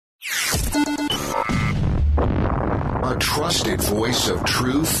a trusted voice of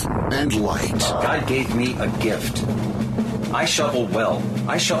truth and light. God gave me a gift. I shovel well.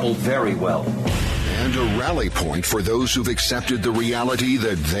 I shovel very well. And a rally point for those who've accepted the reality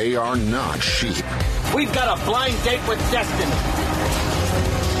that they are not sheep. We've got a blind date with destiny.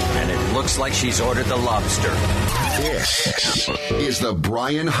 And it looks like she's ordered the lobster. This is the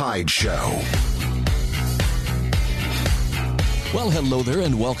Bryan Hyde Show. Well, hello there,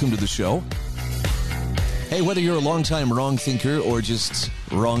 and welcome to the show. Hey, whether you're a longtime wrong thinker or just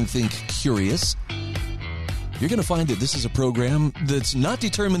wrong think curious, you're going to find that this is a program that's not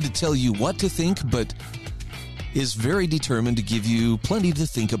determined to tell you what to think, but is very determined to give you plenty to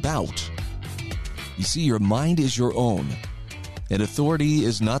think about. You see, your mind is your own, and authority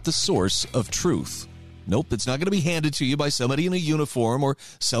is not the source of truth. Nope, it's not going to be handed to you by somebody in a uniform or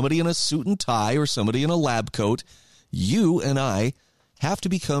somebody in a suit and tie or somebody in a lab coat. You and I have to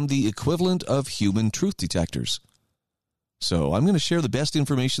become the equivalent of human truth detectors. So I'm going to share the best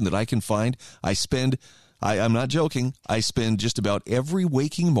information that I can find. I'm not joking, I spend just about every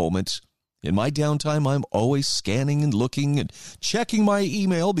waking moment. In my downtime, I'm always scanning and looking and checking my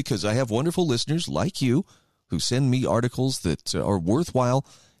email because I have wonderful listeners like you who send me articles that are worthwhile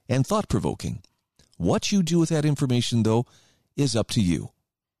and thought-provoking. What you do with that information, though, is up to you.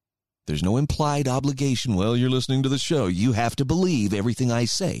 There's no implied obligation. Well, you're listening to the show. You have to believe everything I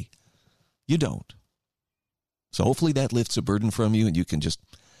say. You don't. So hopefully that lifts a burden from you and you can just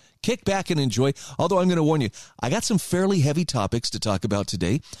kick back and enjoy. Although I'm going to warn you, I got some fairly heavy topics to talk about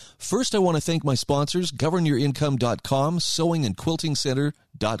today. First, I want to thank my sponsors, governyourincome.com,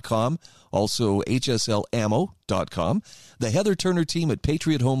 sewingandquiltingcenter.com, also hslammo.com, the Heather Turner team at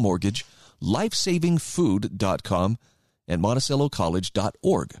Patriot Home Mortgage, lifesavingfood.com, and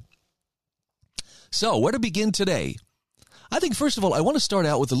monticellocollege.org. So, where to begin today? I think, first of all, I want to start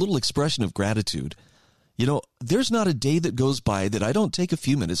out with a little expression of gratitude. You know, there's not a day that goes by that I don't take a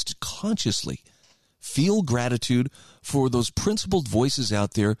few minutes to consciously feel gratitude for those principled voices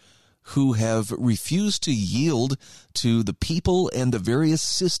out there who have refused to yield to the people and the various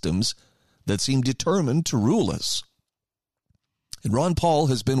systems that seem determined to rule us. And Ron Paul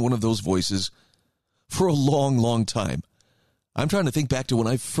has been one of those voices for a long, long time. I'm trying to think back to when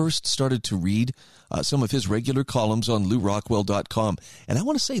I first started to read some of his regular columns on LouRockwell.com. And I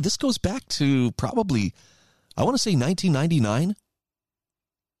want to say this goes back to probably, 1999.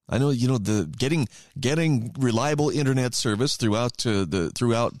 I know, the getting reliable internet service throughout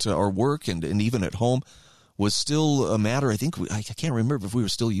our work and even at home was still a matter. I think I can't remember if we were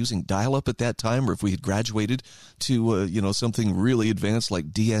still using dial-up at that time or if we had graduated to something really advanced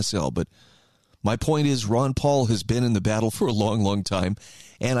like DSL. But my point is, Ron Paul has been in the battle for a long, long time,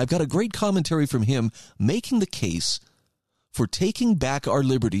 and I've got a great commentary from him making the case for taking back our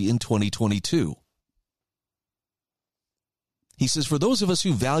liberty in 2022. He says, for those of us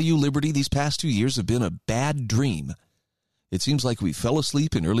who value liberty, these past 2 years have been a bad dream. It seems like we fell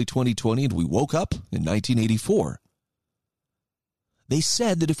asleep in early 2020 and we woke up in 1984. They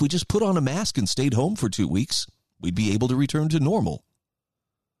said that if we just put on a mask and stayed home for 2 weeks, we'd be able to return to normal.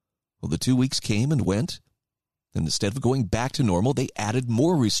 Well, the 2 weeks came and went, and instead of going back to normal, they added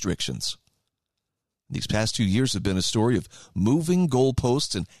more restrictions. These past 2 years have been a story of moving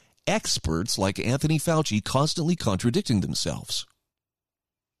goalposts and experts like Anthony Fauci constantly contradicting themselves.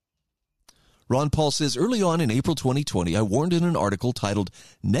 Ron Paul says, early on in April 2020, I warned in an article titled,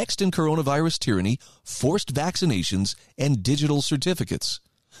 Next in Coronavirus Tyranny, Forced Vaccinations and Digital Certificates,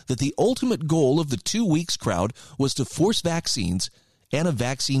 that the ultimate goal of the 2 weeks crowd was to force vaccines and a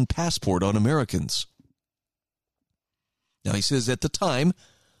vaccine passport on Americans. Now, he says, at the time,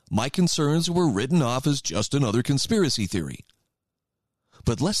 my concerns were written off as just another conspiracy theory.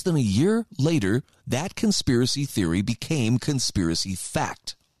 But less than a year later, that conspiracy theory became conspiracy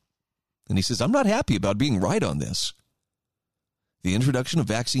fact. And he says, I'm not happy about being right on this. The introduction of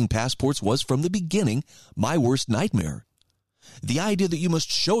vaccine passports was, from the beginning, my worst nightmare. The idea that you must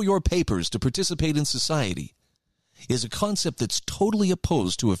show your papers to participate in society is a concept that's totally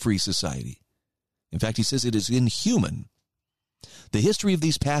opposed to a free society. In fact, he says it is inhuman. The history of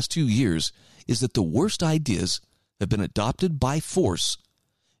these past 2 years is that the worst ideas have been adopted by force,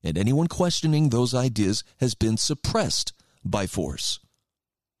 and anyone questioning those ideas has been suppressed by force.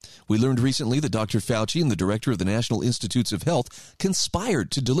 We learned recently that Dr. Fauci and the director of the National Institutes of Health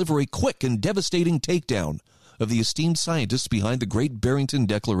conspired to deliver a quick and devastating takedown of the esteemed scientists behind the Great Barrington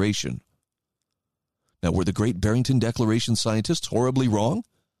Declaration. Now, were the Great Barrington Declaration scientists horribly wrong?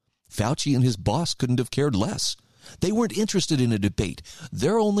 Fauci and his boss couldn't have cared less. They weren't interested in a debate.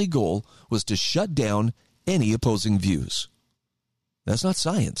 Their only goal was to shut down any opposing views. That's not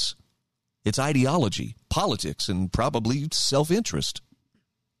science. It's ideology, politics, and probably self-interest.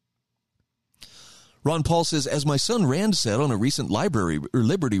 Ron Paul says, as my son Rand said on a recent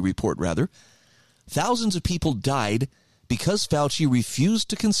Liberty report, thousands of people died because Fauci refused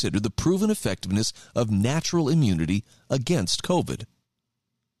to consider the proven effectiveness of natural immunity against COVID.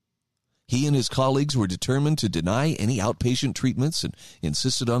 He and his colleagues were determined to deny any outpatient treatments and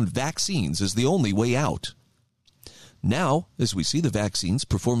insisted on vaccines as the only way out. Now, as we see the vaccines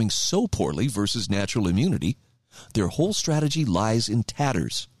performing so poorly versus natural immunity, their whole strategy lies in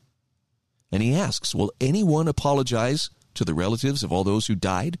tatters. And he asks, will anyone apologize to the relatives of all those who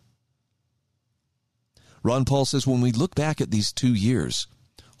died? Ron Paul says, when we look back at these 2 years,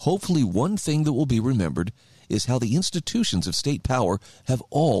 hopefully one thing that will be remembered is how the institutions of state power have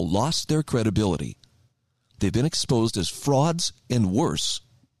all lost their credibility. They've been exposed as frauds and worse.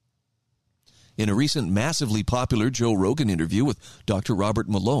 In a recent massively popular Joe Rogan interview with Dr. Robert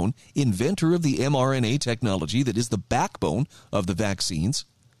Malone, inventor of the mRNA technology that is the backbone of the vaccines,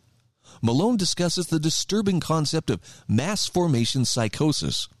 Malone discusses the disturbing concept of mass formation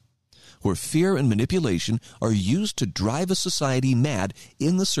psychosis, where fear and manipulation are used to drive a society mad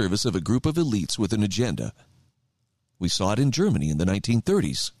in the service of a group of elites with an agenda. We saw it in Germany in the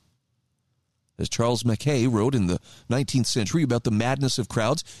 1930s. As Charles Mackay wrote in the 19th century about the madness of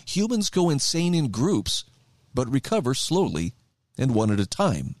crowds, humans go insane in groups, but recover slowly and one at a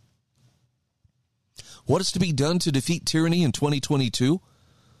time. What is to be done to defeat tyranny in 2022?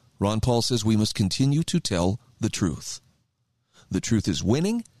 Ron Paul says we must continue to tell the truth. The truth is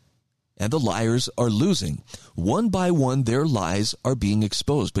winning, and the liars are losing. One by one, their lies are being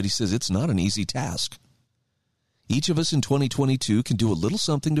exposed, but he says it's not an easy task. Each of us in 2022 can do a little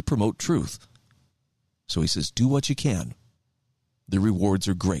something to promote truth. So he says, do what you can. The rewards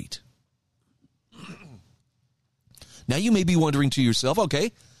are great. Now you may be wondering to yourself,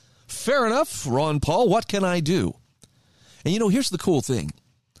 okay, fair enough, Ron Paul, what can I do? And here's the cool thing.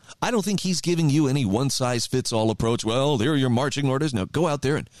 I don't think he's giving you any one-size-fits-all approach. Well, there are your marching orders. Now go out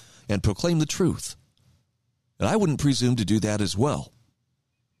there and proclaim the truth. And I wouldn't presume to do that as well.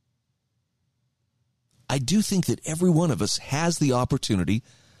 I do think that every one of us has the opportunity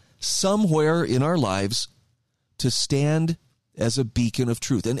somewhere in our lives to stand as a beacon of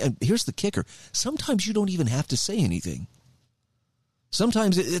truth. And here's the kicker. Sometimes you don't even have to say anything.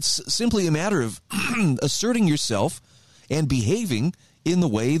 Sometimes it's simply a matter of asserting yourself and behaving in the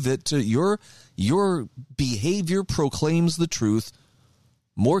way that your behavior proclaims the truth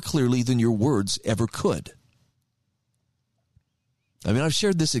more clearly than your words ever could. I mean, I've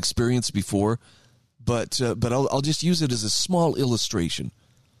shared this experience before, but I'll just use it as a small illustration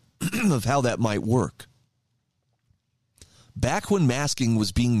of how that might work. Back when masking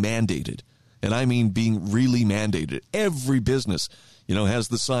was being mandated, and I mean being really mandated, every business, has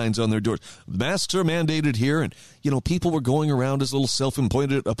the signs on their doors. Masks are mandated here, and, people were going around as little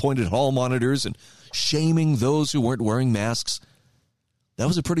self-appointed hall monitors and shaming those who weren't wearing masks. That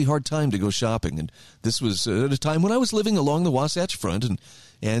was a pretty hard time to go shopping, and this was at a time when I was living along the Wasatch Front,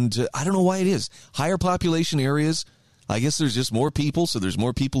 and I don't know why it is. Higher population areas, I guess there's just more people, so there's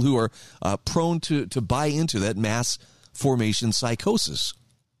more people who are prone to buy into that mass formation psychosis.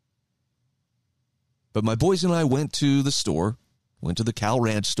 But my boys and I went to the Cal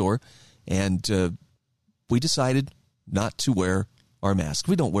Ranch store, and we decided not to wear our masks.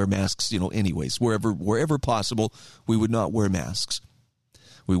 We don't wear masks, anyways. Wherever possible, we would not wear masks.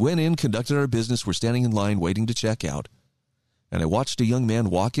 We went in, conducted our business. We're standing in line waiting to check out. And I watched a young man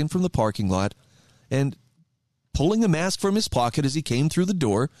walk in from the parking lot and pulling a mask from his pocket as he came through the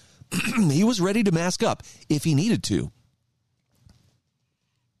door, he was ready to mask up if he needed to.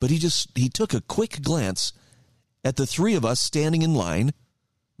 But he took a quick glance at the three of us standing in line,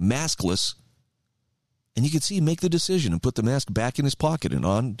 maskless, and you could see him make the decision and put the mask back in his pocket, and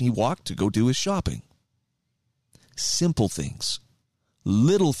on he walked to go do his shopping. Simple things.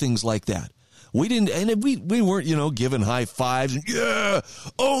 Little things like that. We weren't, giving high fives and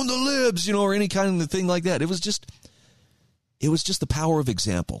own the libs, or any kind of thing like that. It was just the power of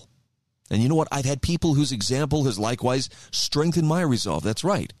example. And you know what? I've had people whose example has likewise strengthened my resolve. That's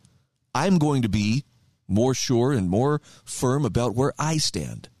right. I'm going to be more sure and more firm about where I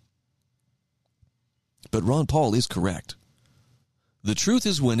stand. But Ron Paul is correct. The truth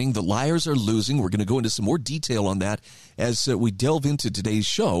is winning. The liars are losing. We're going to go into some more detail on that as we delve into today's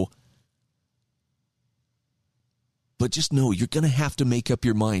show. But just know you're going to have to make up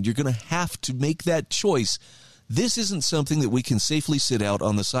your mind. You're going to have to make that choice. This isn't something that we can safely sit out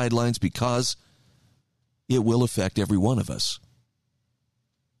on the sidelines because it will affect every one of us.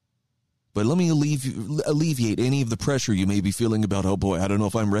 But let me alleviate any of the pressure you may be feeling about, oh boy, I don't know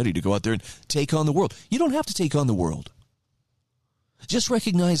if I'm ready to go out there and take on the world. You don't have to take on the world. Just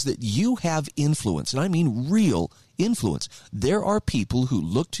recognize that you have influence, and I mean real influence. There are people who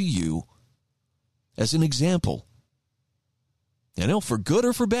look to you as an example. You know, for good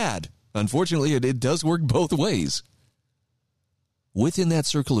or for bad. Unfortunately, it does work both ways. Within that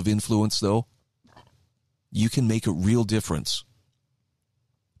circle of influence, though, you can make a real difference.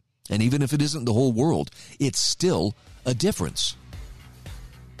 And even if it isn't the whole world, it's still a difference.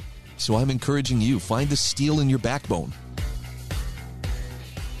 So I'm encouraging you, find the steel in your backbone.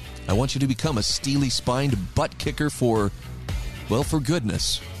 I want you to become a steely-spined butt kicker for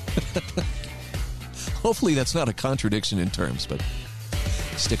goodness. Hopefully that's not a contradiction in terms, but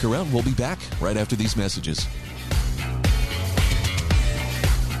stick around. We'll be back right after these messages.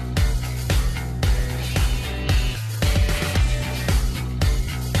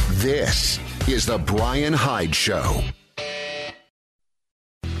 This is the Bryan Hyde Show.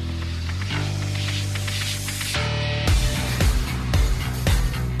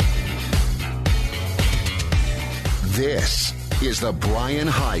 This is the Bryan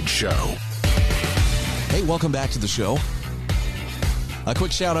Hyde Show. Hey, welcome back to the show. A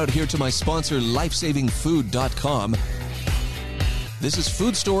quick shout out here to my sponsor, lifesavingfood.com. This is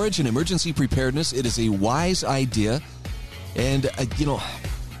food storage and emergency preparedness. It is a wise idea. And,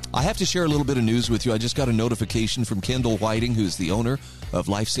 I have to share a little bit of news with you. I just got a notification from Kendall Whiting, who's the owner of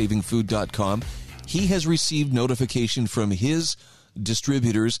lifesavingfood.com. He has received notification from his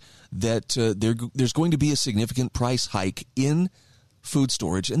distributors that there's going to be a significant price hike in food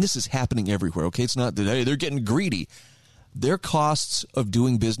storage. And this is happening everywhere, okay? It's not that, hey, they're getting greedy. Their costs of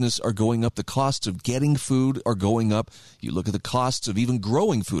doing business are going up. The costs of getting food are going up. You look at the costs of even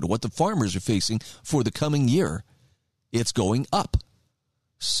growing food, or what the farmers are facing for the coming year. It's going up.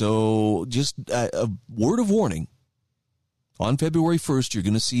 So just a word of warning. On February 1st, you're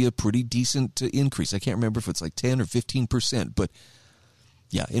going to see a pretty decent increase. I can't remember if it's like 10 or 15%, but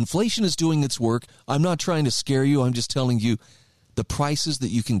yeah, inflation is doing its work. I'm not trying to scare you. I'm just telling you the prices that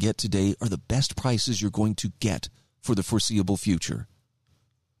you can get today are the best prices you're going to get for the foreseeable future.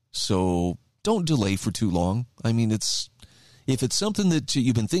 So don't delay for too long. I mean, if it's something that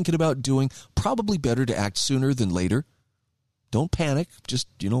you've been thinking about doing, probably better to act sooner than later. Don't panic. Just,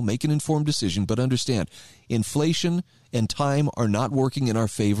 make an informed decision. But understand, inflation and time are not working in our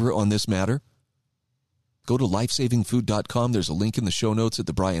favor on this matter. Go to lifesavingfood.com. There's a link in the show notes at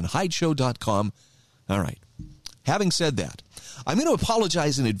thebrianhydeshow.com. All right. Having said that, I'm going to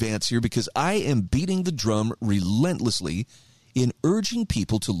apologize in advance here because I am beating the drum relentlessly in urging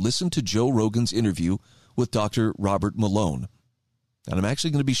people to listen to Joe Rogan's interview with Dr. Robert Malone. And I'm actually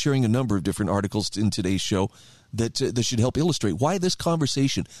going to be sharing a number of different articles in today's show that should help illustrate why this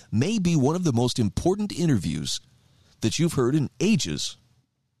conversation may be one of the most important interviews that you've heard in ages.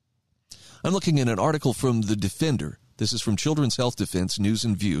 I'm looking at an article from The Defender. This is from Children's Health Defense News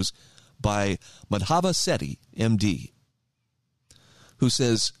and Views by Madhava Sethi, MD, who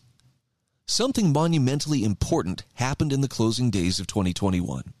says, something monumentally important happened in the closing days of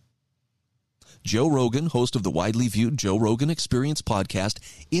 2021. Joe Rogan, host of the widely viewed Joe Rogan Experience podcast,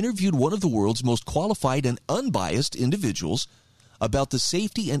 interviewed one of the world's most qualified and unbiased individuals about the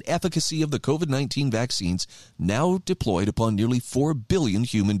safety and efficacy of the COVID-19 vaccines now deployed upon nearly 4 billion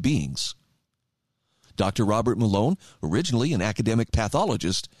human beings. Dr. Robert Malone, originally an academic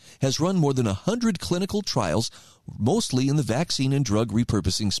pathologist, has run more than 100 clinical trials, mostly in the vaccine and drug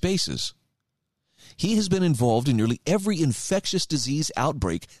repurposing spaces. He has been involved in nearly every infectious disease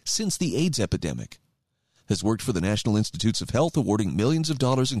outbreak since the AIDS epidemic, has worked for the National Institutes of Health, awarding millions of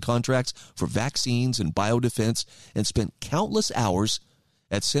dollars in contracts for vaccines and biodefense, and spent countless hours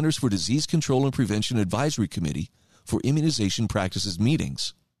at Centers for Disease Control and Prevention Advisory Committee for immunization practices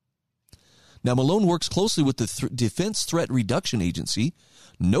meetings. Now, Malone works closely with the Defense Threat Reduction Agency,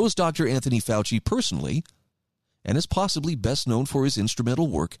 knows Dr. Anthony Fauci personally, and is possibly best known for his instrumental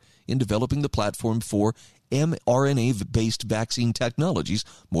work in developing the platform for mRNA-based vaccine technologies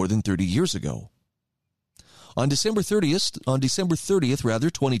more than 30 years ago. On December 30th,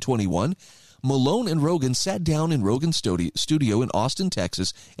 2021, Malone and Rogan sat down in Rogan's studio in Austin,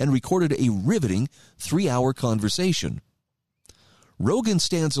 Texas, and recorded a riveting 3-hour conversation. Rogan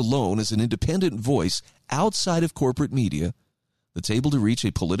stands alone as an independent voice outside of corporate media that's able to reach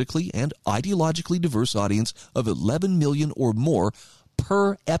a politically and ideologically diverse audience of 11 million or more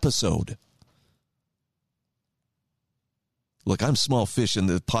per episode. Look, I'm small fish in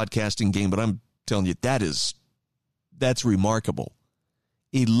the podcasting game, but I'm telling you, that's remarkable.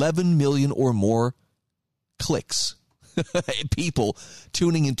 11 million or more clicks people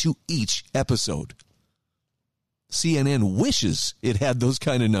tuning into each episode. CNN wishes it had those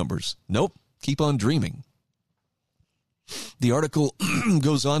kind of numbers. Nope, keep on dreaming. The article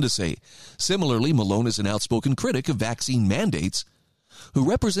goes on to say, similarly, Malone is an outspoken critic of vaccine mandates who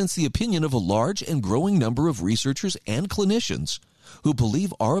represents the opinion of a large and growing number of researchers and clinicians who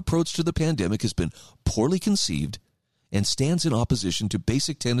believe our approach to the pandemic has been poorly conceived and stands in opposition to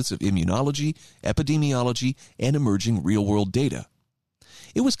basic tenets of immunology, epidemiology, and emerging real-world data.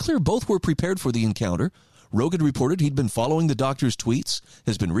 It was clear both were prepared for the encounter. Rogan reported he'd been following the doctor's tweets,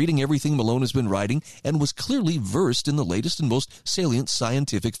 has been reading everything Malone has been writing, and was clearly versed in the latest and most salient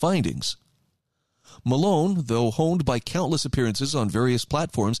scientific findings. Malone, though honed by countless appearances on various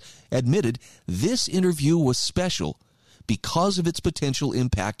platforms, admitted this interview was special because of its potential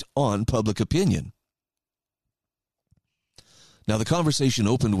impact on public opinion. Now, the conversation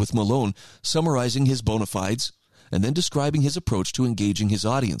opened with Malone summarizing his bona fides and then describing his approach to engaging his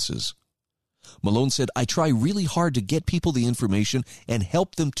audiences. Malone said, "I try really hard to get people the information and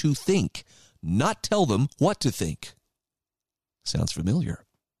help them to think, not tell them what to think." Sounds familiar.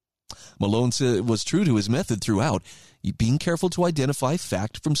 Malone said was true to his method throughout, being careful to identify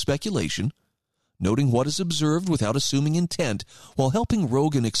fact from speculation, noting what is observed without assuming intent, while helping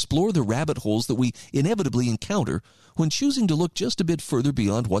Rogan explore the rabbit holes that we inevitably encounter when choosing to look just a bit further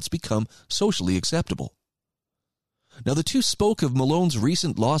beyond what's become socially acceptable. Now, the two spoke of Malone's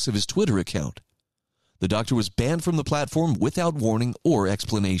recent loss of his Twitter account. The doctor was banned from the platform without warning or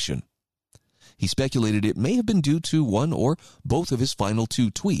explanation. He speculated it may have been due to one or both of his final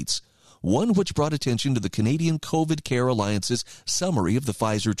two tweets, one which brought attention to the Canadian COVID Care Alliance's summary of the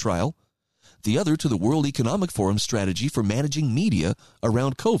Pfizer trial, the other to the World Economic Forum's strategy for managing media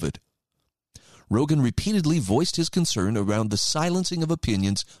around COVID. Rogan repeatedly voiced his concern around the silencing of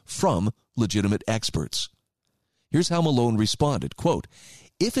opinions from legitimate experts. Here's how Malone responded, quote,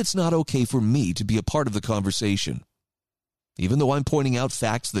 "If it's not okay for me to be a part of the conversation, even though I'm pointing out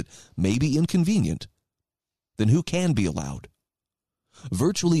facts that may be inconvenient, then who can be allowed?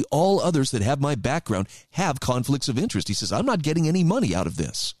 Virtually all others that have my background have conflicts of interest." He says, "I'm not getting any money out of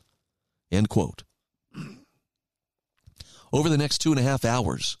this." End quote. Over the next 2.5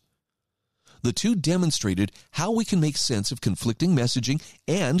 hours, the two demonstrated how we can make sense of conflicting messaging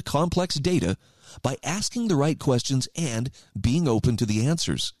and complex data by asking the right questions and being open to the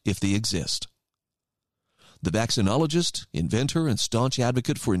answers if they exist. The vaccinologist, inventor, and staunch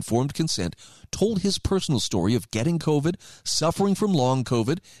advocate for informed consent told his personal story of getting COVID, suffering from long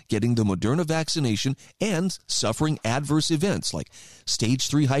COVID, getting the Moderna vaccination, and suffering adverse events like stage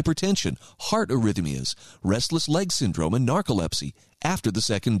 3 hypertension, heart arrhythmias, restless leg syndrome, and narcolepsy after the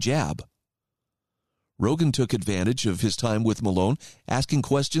second jab. Rogan took advantage of his time with Malone, asking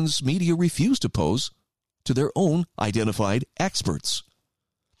questions media refused to pose to their own identified experts.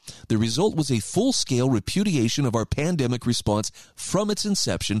 The result was a full-scale repudiation of our pandemic response from its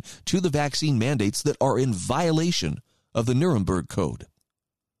inception to the vaccine mandates that are in violation of the Nuremberg Code.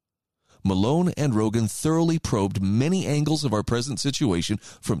 Malone and Rogan thoroughly probed many angles of our present situation,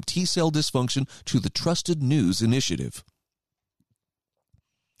 from T-cell dysfunction to the Trusted News Initiative.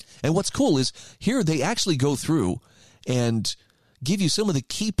 And what's cool is here they actually go through and give you some of the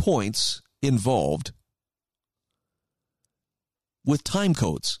key points involved with time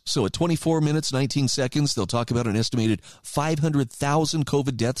codes. So at 24 minutes, 19 seconds, they'll talk about an estimated 500,000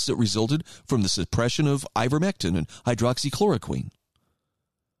 COVID deaths that resulted from the suppression of ivermectin and hydroxychloroquine.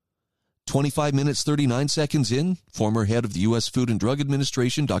 25 minutes, 39 seconds in, former head of the U.S. Food and Drug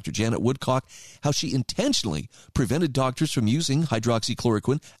Administration, Dr. Janet Woodcock, how she intentionally prevented doctors from using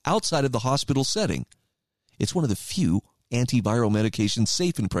hydroxychloroquine outside of the hospital setting. It's one of the few antiviral medications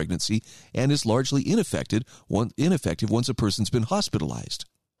safe in pregnancy and is largely ineffective once a person's been hospitalized.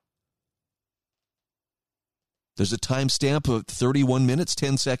 There's a timestamp of 31 minutes,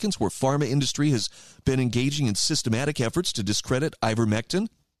 10 seconds where pharma industry has been engaging in systematic efforts to discredit ivermectin.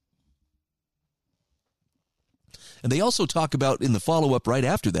 And they also talk about, in the follow-up right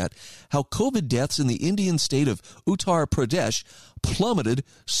after that, how COVID deaths in the Indian state of Uttar Pradesh plummeted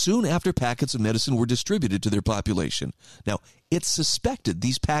soon after packets of medicine were distributed to their population. Now, it's suspected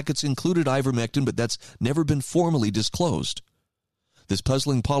these packets included ivermectin, but that's never been formally disclosed. This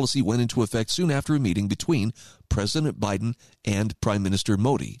puzzling policy went into effect soon after a meeting between President Biden and Prime Minister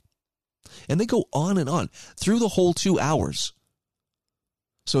Modi. And they go on and on through the whole 2 hours.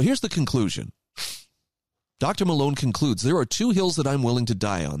 So here's the conclusion. Dr. Malone concludes, there are two hills that I'm willing to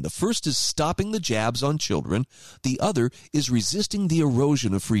die on. The first is stopping the jabs on children. The other is resisting the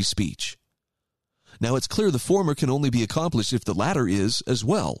erosion of free speech. Now, it's clear the former can only be accomplished if the latter is as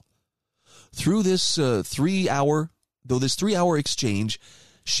well. Through this 3-hour though this 3-hour exchange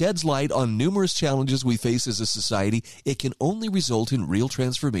sheds light on numerous challenges we face as a society, it can only result in real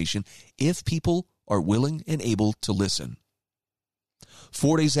transformation if people are willing and able to listen.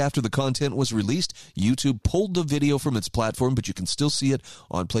 4 days after the content was released, YouTube pulled the video from its platform, but you can still see it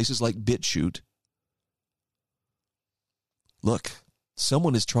on places like BitChute. Look,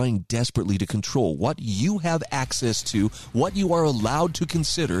 someone is trying desperately to control what you have access to, what you are allowed to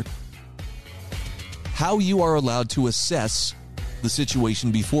consider, how you are allowed to assess the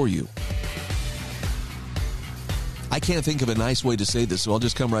situation before you. I can't think of a nice way to say this, so I'll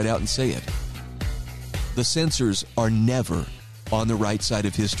just come right out and say it. The censors are never on the right side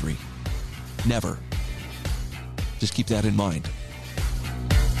of history. Never. Just keep that in mind.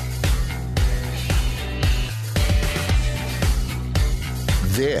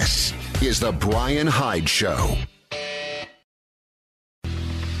 This is the Bryan Hyde Show.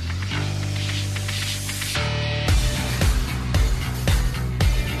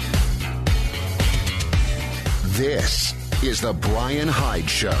 This is the Bryan Hyde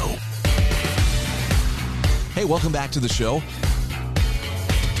Show. Hey, welcome back to the show.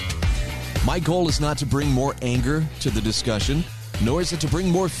 My goal is not to bring more anger to the discussion, nor is it to bring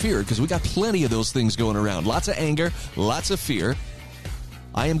more fear, because we got plenty of those things going around. Lots of anger, lots of fear.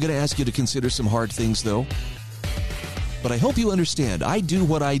 I am going to ask you to consider some hard things, though. But I hope you understand, I do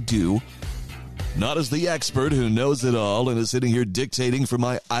what I do, not as the expert who knows it all and is sitting here dictating from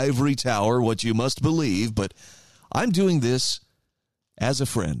my ivory tower what you must believe, but I'm doing this as a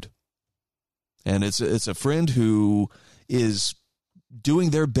friend. And it's a friend who is doing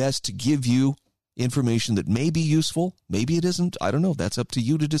their best to give you information that may be useful. Maybe it isn't. I don't know. That's up to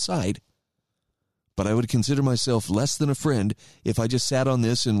you to decide. But I would consider myself less than a friend if I just sat on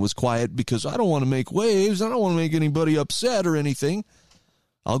this and was quiet because I don't want to make waves. I don't want to make anybody upset or anything.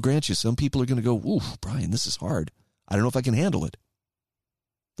 I'll grant you, some people are going to go, ooh, Bryan, this is hard. I don't know if I can handle it.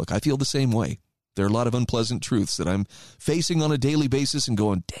 Look, I feel the same way. There are a lot of unpleasant truths that I'm facing on a daily basis and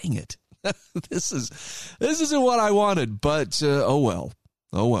going, dang it. This isn't what I wanted, but oh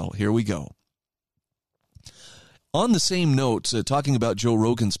well, here we go. On the same note, talking about Joe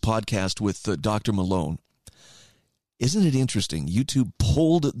Rogan's podcast with Dr. Malone, isn't it interesting? YouTube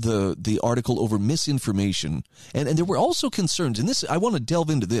pulled the article over misinformation, and there were also concerns, and this I want to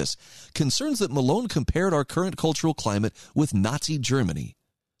delve into this, concerns that Malone compared our current cultural climate with Nazi Germany.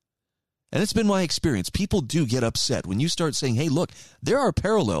 And it's been my experience. People do get upset when you start saying, hey, look, there are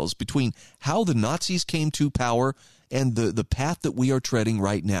parallels between how the Nazis came to power and the path that we are treading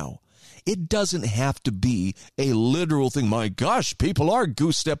right now. It doesn't have to be a literal thing. My gosh, people are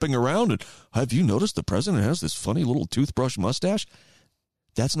goose-stepping around. And have you noticed the president has this funny little toothbrush mustache?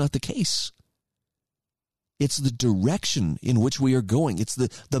 That's not the case. It's the direction in which we are going. It's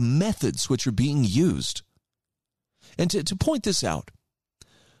the methods which are being used. And to point this out,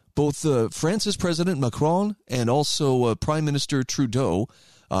 both France's President Macron and also Prime Minister Trudeau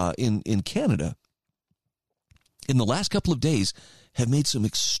in Canada, in the last couple of days, have made some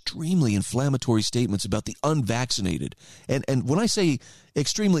extremely inflammatory statements about the unvaccinated. And when I say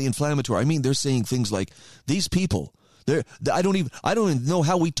extremely inflammatory, I mean they're saying things like, these people, I don't even know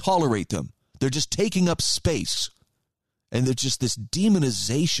how we tolerate them. They're just taking up space. And there's just this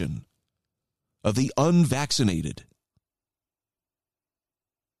demonization of the unvaccinated.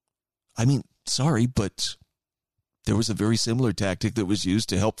 I mean, sorry, but there was a very similar tactic that was used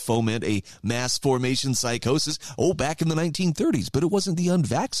to help foment a mass formation psychosis, back in the 1930s. But it wasn't the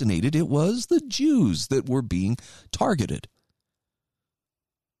unvaccinated, it was the Jews that were being targeted.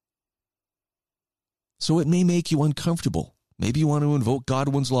 So it may make you uncomfortable. Maybe you want to invoke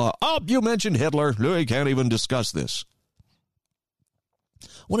Godwin's law. Oh, you mentioned Hitler. We can't even discuss this. I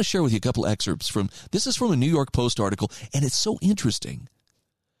want to share with you a couple excerpts this is from a New York Post article, and it's so interesting.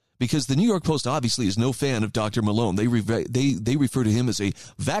 Because the New York Post obviously is no fan of Dr. Malone. They refer to him as a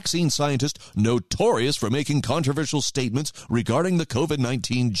vaccine scientist notorious for making controversial statements regarding the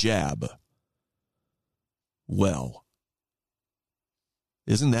COVID-19 jab. Well,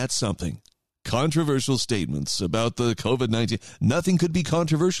 isn't that something? Controversial statements about the COVID-19. Nothing could be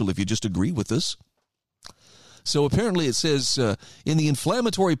controversial if you just agree with us. So apparently it says, in the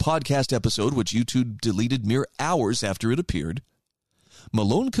inflammatory podcast episode, which YouTube deleted mere hours after it appeared,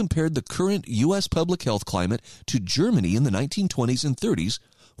 Malone compared the current U.S. public health climate to Germany in the 1920s and 30s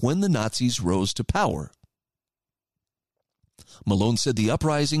when the Nazis rose to power. Malone said the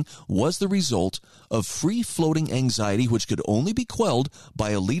uprising was the result of free-floating anxiety which could only be quelled by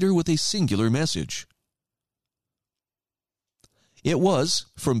a leader with a singular message. It was,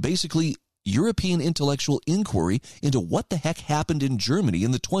 from basically European intellectual inquiry into what the heck happened in Germany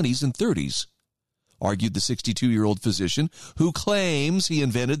in the 20s and 30s, argued the 62-year-old physician who claims he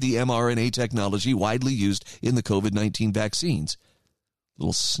invented the mRNA technology widely used in the COVID-19 vaccines. A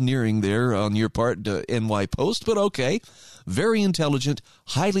little sneering there on your part, NY Post, but okay. Very intelligent,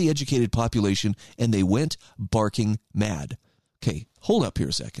 highly educated population, and they went barking mad. Okay, hold up here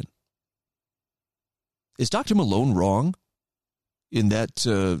a second. Is Dr. Malone wrong in that,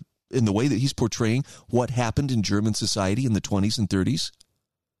 in the way that he's portraying what happened in German society in the 20s and 30s?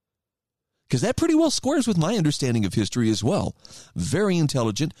 Because that pretty well squares with my understanding of history as well. Very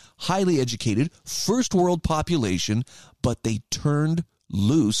intelligent, highly educated, first world population, but they turned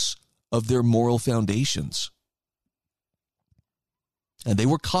loose of their moral foundations. And they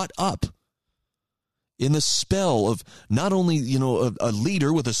were caught up in the spell of not only, a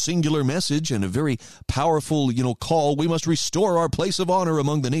leader with a singular message and a very powerful, call, we must restore our place of honor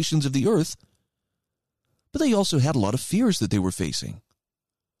among the nations of the earth, but they also had a lot of fears that they were facing.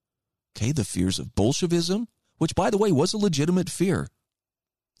 Okay, the fears of Bolshevism, which, by the way, was a legitimate fear.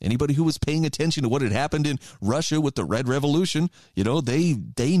 Anybody who was paying attention to what had happened in Russia with the Red Revolution,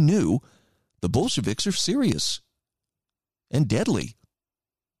 they knew the Bolsheviks are serious and deadly.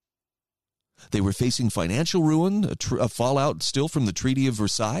 They were facing financial ruin, a fallout still from the Treaty of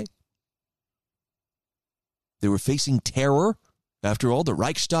Versailles. They were facing terror. After all, the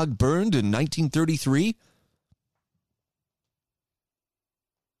Reichstag burned in 1933.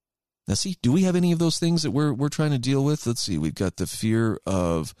 Now, see, do we have any of those things that we're trying to deal with? Let's see. We've got the fear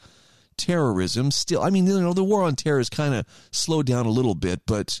of terrorism. Still, the war on terror has kind of slowed down a little bit,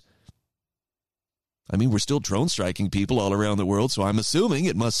 but we're still drone striking people all around the world, so I'm assuming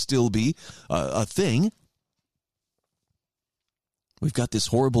it must still be a thing. We've got this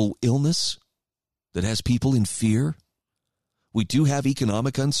horrible illness that has people in fear. We do have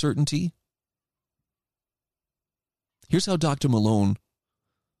economic uncertainty. Here's how Dr. Malone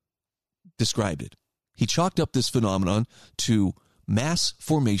described it. He chalked up this phenomenon to mass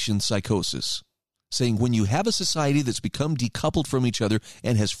formation psychosis, saying when you have a society that's become decoupled from each other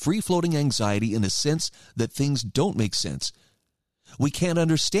and has free-floating anxiety in a sense that things don't make sense, we can't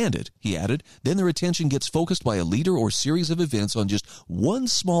understand it, he added. Then their attention gets focused by a leader or series of events on just one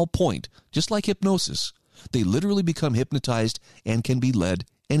small point, just like hypnosis. They literally become hypnotized and can be led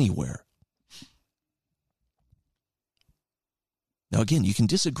anywhere. Now, again, you can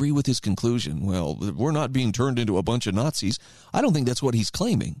disagree with his conclusion. Well, we're not being turned into a bunch of Nazis. I don't think that's what he's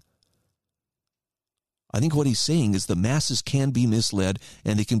claiming. I think what he's saying is the masses can be misled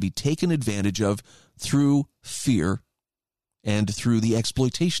and they can be taken advantage of through fear and through the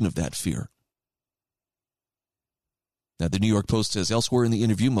exploitation of that fear. Now, the New York Post says elsewhere in the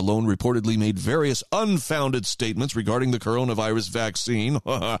interview, Malone reportedly made various unfounded statements regarding the coronavirus vaccine.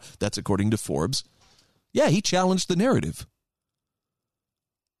 That's according to Forbes. Yeah, he challenged the narrative.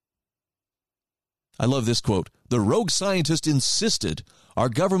 I love this quote. The rogue scientist insisted our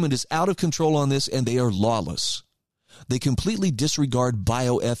government is out of control on this and they are lawless. They completely disregard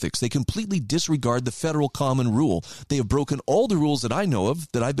bioethics. They completely disregard the federal common rule. They have broken all the rules that I know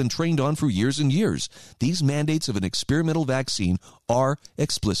of that I've been trained on for years and years. These mandates of an experimental vaccine are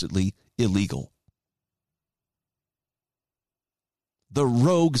explicitly illegal. The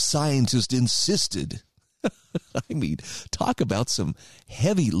rogue scientist insisted. Talk about some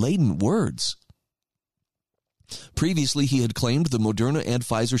heavy-laden words. Previously, he had claimed the Moderna and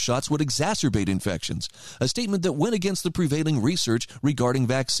Pfizer shots would exacerbate infections, a statement that went against the prevailing research regarding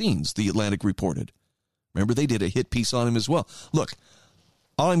vaccines, The Atlantic reported. Remember, they did a hit piece on him as well. Look,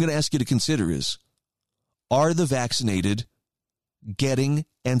 all I'm going to ask you to consider is, are the vaccinated getting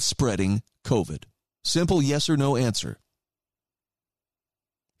and spreading COVID? Simple yes or no answer.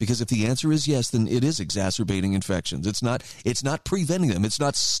 Because if the answer is yes, then it is exacerbating infections. It's not preventing them. It's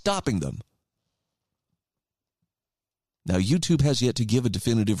not stopping them. Now, YouTube has yet to give a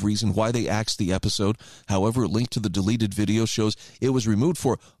definitive reason why they axed the episode. However, a link to the deleted video shows it was removed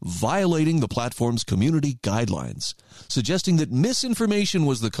for violating the platform's community guidelines, suggesting that misinformation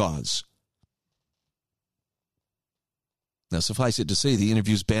was the cause. Now, suffice it to say, the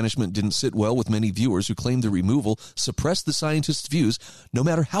interview's banishment didn't sit well with many viewers who claimed the removal suppressed the scientist's views, no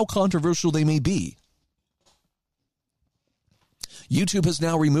matter how controversial they may be. YouTube has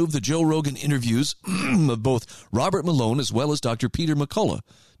now removed the Joe Rogan interviews of both Robert Malone as well as Dr. Peter McCullough,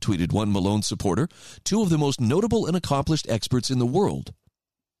 tweeted one Malone supporter, two of the most notable and accomplished experts in the world.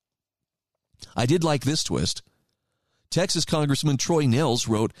 I did like this twist. Texas Congressman Troy Nehls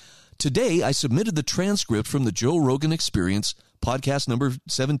wrote, "Today I submitted the transcript from the Joe Rogan Experience, podcast number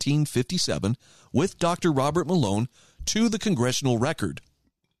 1757, with Dr. Robert Malone to the congressional record.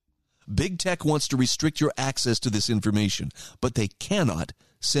 Big Tech wants to restrict your access to this information, but they cannot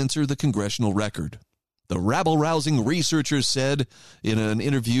censor the congressional record." The rabble-rousing researcher said in an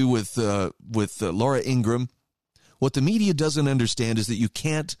interview with Laura Ingraham, what the media doesn't understand is that you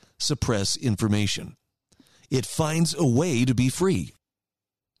can't suppress information. It finds a way to be free.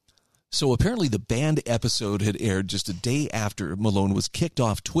 So apparently the banned episode had aired just a day after Malone was kicked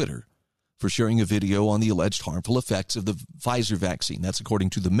off Twitter for sharing a video on the alleged harmful effects of the Pfizer vaccine. That's according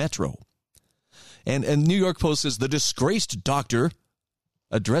to the Metro. And New York Post says the disgraced doctor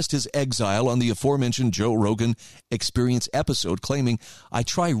addressed his exile on the aforementioned Joe Rogan Experience episode, claiming, I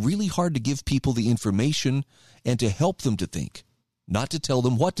try really hard to give people the information and to help them to think, not to tell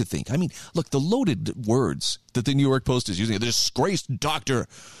them what to think. I mean, look, the loaded words that the New York Post is using, the disgraced doctor,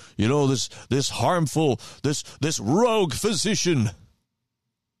 this harmful, this rogue physician.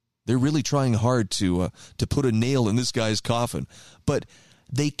 They're really trying hard to put a nail in this guy's coffin. But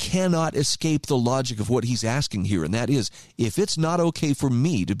they cannot escape the logic of what he's asking here, and that is, if it's not okay for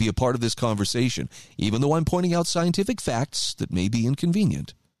me to be a part of this conversation, even though I'm pointing out scientific facts that may be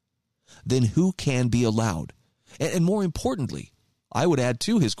inconvenient, then who can be allowed? And more importantly, I would add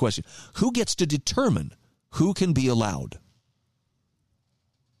to his question, who gets to determine who can be allowed?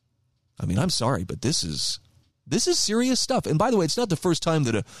 I mean, I'm sorry, but this is serious stuff. And by the way, it's not the first time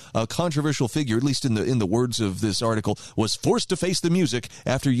that a controversial figure, at least in the words of this article, was forced to face the music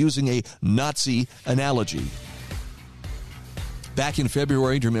after using a Nazi analogy. Back in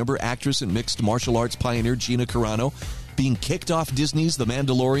February, do you remember actress and mixed martial arts pioneer Gina Carano being kicked off Disney's The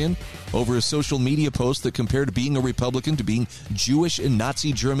Mandalorian over a social media post that compared being a Republican to being Jewish in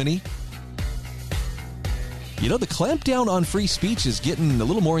Nazi Germany? The clampdown on free speech is getting a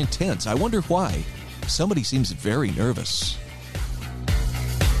little more intense. I wonder why. Somebody seems very nervous.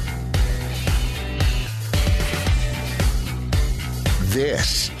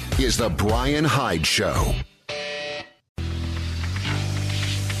 This is the Bryan Hyde Show.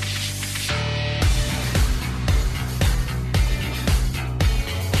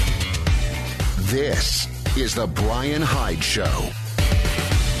 This is the Bryan Hyde Show.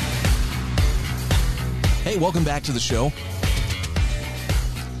 Hey, welcome back to the show.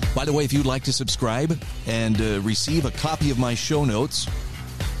 By the way, if you'd like to subscribe and receive a copy of my show notes,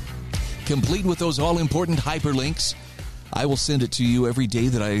 complete with those all-important hyperlinks, I will send it to you every day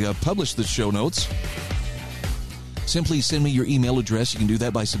that I publish the show notes. Simply send me your email address. You can do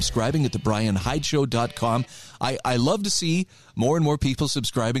that by subscribing at thebryanhydeshow.com. I love to see more and more people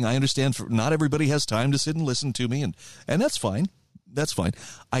subscribing. I understand not everybody has time to sit and listen to me, and that's fine. That's fine.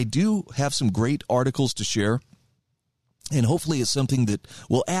 I do have some great articles to share. And hopefully it's something that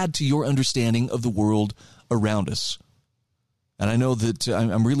will add to your understanding of the world around us. And I know that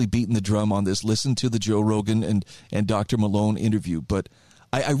I'm really beating the drum on this. Listen to the Joe Rogan and Dr. Malone interview. But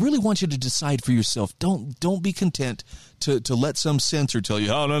I really want you to decide for yourself. Don't be content to let some censor tell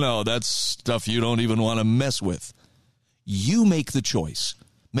you, oh, no, that's stuff you don't even want to mess with. You make the choice.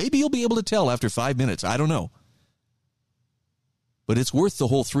 Maybe you'll be able to tell after 5 minutes. I don't know. But it's worth the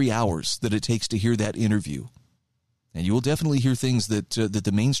whole 3 hours that it takes to hear that interview. And you will definitely hear things that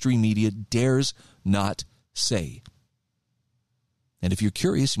the mainstream media dares not say. And if you're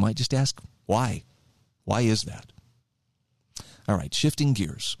curious, you might just ask, why? Why is that? All right, shifting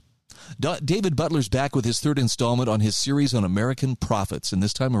gears. David Butler's back with his third installment on his series on American prophets. And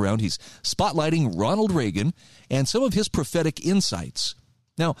this time around, he's spotlighting Ronald Reagan and some of his prophetic insights.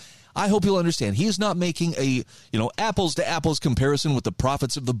 Now, I hope you'll understand, he is not making a, apples-to-apples comparison with the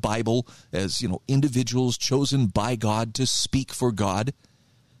prophets of the Bible as, individuals chosen by God to speak for God.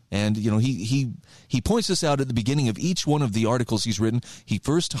 And, he points this out at the beginning of each one of the articles he's written. He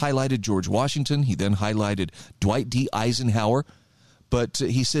first highlighted George Washington. He then highlighted Dwight D. Eisenhower. But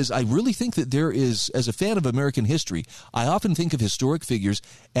he says, I really think that there is, as a fan of American history, I often think of historic figures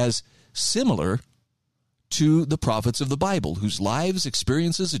as similar to the prophets of the Bible, whose lives,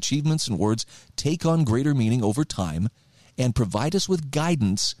 experiences, achievements, and words take on greater meaning over time and provide us with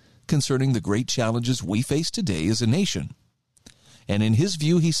guidance concerning the great challenges we face today as a nation. And in his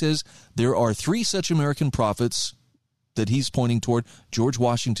view, he says, there are 3 such American prophets that he's pointing toward: George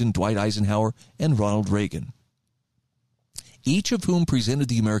Washington, Dwight Eisenhower, and Ronald Reagan, each of whom presented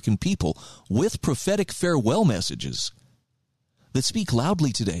the American people with prophetic farewell messages that speak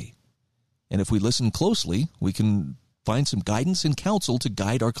loudly today. And if we listen closely, we can find some guidance and counsel to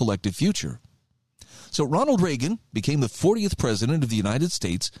guide our collective future. So Ronald Reagan became the 40th president of the United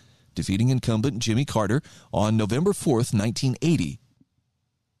States, defeating incumbent Jimmy Carter on November 4th, 1980.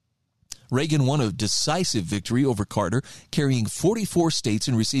 Reagan won a decisive victory over Carter, carrying 44 states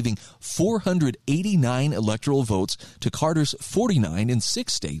and receiving 489 electoral votes to Carter's 49 in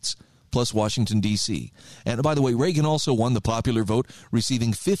 6 states, plus Washington, D.C. And by the way, Reagan also won the popular vote,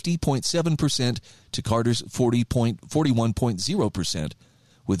 receiving 50.7% to Carter's 41.0%,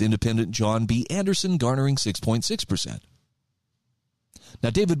 with independent John B. Anderson garnering 6.6%. Now,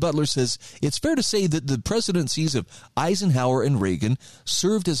 David Butler says it's fair to say that the presidencies of Eisenhower and Reagan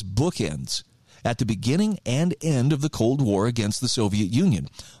served as bookends at the beginning and end of the Cold War against the Soviet Union,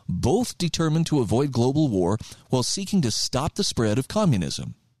 both determined to avoid global war while seeking to stop the spread of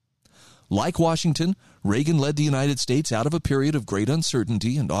communism. Like Washington, Reagan led the United States out of a period of great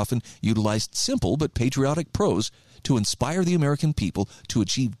uncertainty and often utilized simple but patriotic prose to inspire the American people to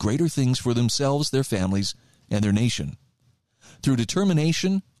achieve greater things for themselves, their families, and their nation. Through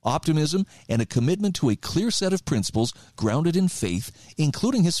determination, optimism, and a commitment to a clear set of principles grounded in faith,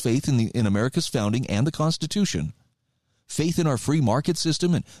 including his faith in America's founding and the Constitution, faith in our free market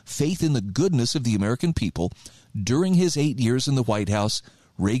system, and faith in the goodness of the American people, during his 8 years in the White House,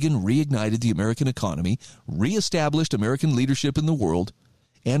 Reagan reignited the American economy, reestablished American leadership in the world,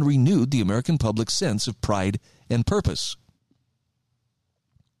 and renewed the American public's sense of pride and purpose.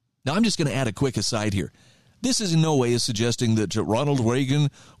 Now, I'm just going to add a quick aside here. This is in no way is suggesting that Ronald Reagan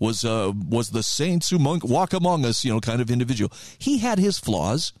was the saints who walk among us, kind of individual. He had his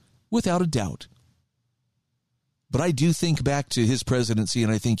flaws, without a doubt. But I do think back to his presidency,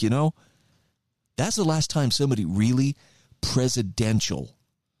 and I think, that's the last time somebody really presidential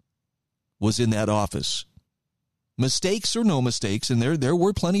was in that office. Mistakes or no mistakes, and there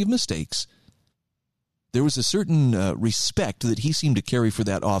were plenty of mistakes. There was a certain respect that he seemed to carry for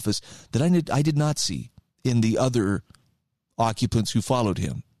that office that I did not see in the other occupants who followed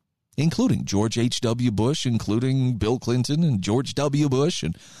him, including George H.W. Bush, including Bill Clinton and George W. Bush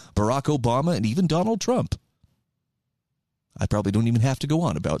and Barack Obama and even Donald Trump. I probably don't even have to go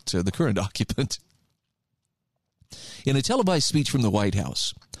on about the current occupant. In a televised speech from the White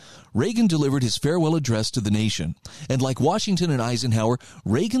House, Reagan delivered his farewell address to the nation, and like Washington and Eisenhower,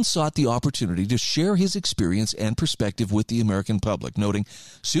 Reagan sought the opportunity to share his experience and perspective with the American public, noting,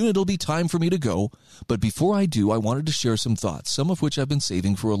 "Soon it'll be time for me to go, but before I do, I wanted to share some thoughts, some of which I've been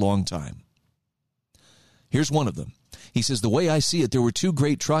saving for a long time." Here's one of them. He says, "The way I see it, there were two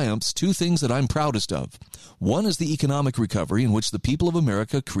great triumphs, two things that I'm proudest of. One is the economic recovery in which the people of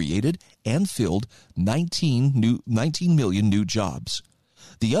America created and filled 19 million new jobs.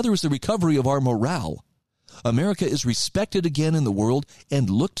 The other is the recovery of our morale. America is respected again in the world and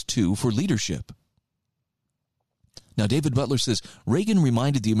looked to for leadership." Now, David Butler says, Reagan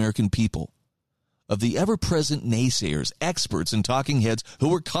reminded the American people of the ever-present naysayers, experts, and talking heads who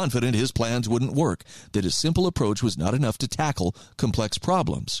were confident his plans wouldn't work, that his simple approach was not enough to tackle complex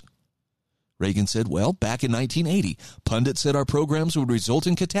problems. Reagan said, "Well, back in 1980, pundits said our programs would result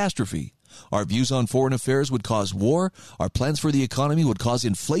in catastrophe. Our views on foreign affairs would cause war. Our plans for the economy would cause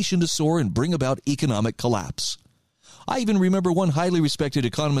inflation to soar and bring about economic collapse. I even remember one highly respected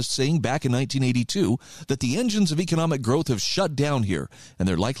economist saying back in 1982 that the engines of economic growth have shut down here, and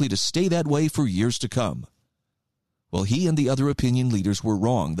they're likely to stay that way for years to come." Well, he and the other opinion leaders were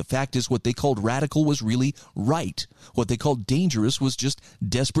wrong. The fact is, what they called radical was really right. What they called dangerous was just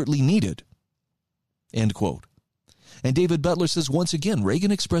desperately needed. End quote. And David Butler says, once again, Reagan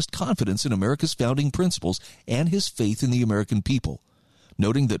expressed confidence in America's founding principles and his faith in the American people,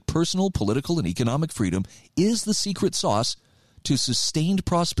 noting that personal, political, and economic freedom is the secret sauce to sustained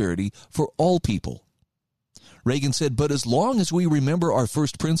prosperity for all people. Reagan said, "But as long as we remember our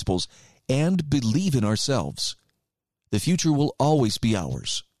first principles and believe in ourselves, the future will always be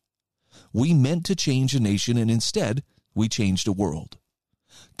ours. We meant to change a nation, and instead, we changed a world.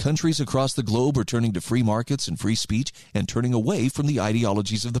 Countries across the globe are turning to free markets and free speech and turning away from the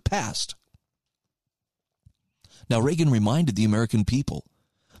ideologies of the past." Now, Reagan reminded the American people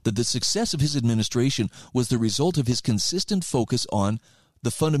that the success of his administration was the result of his consistent focus on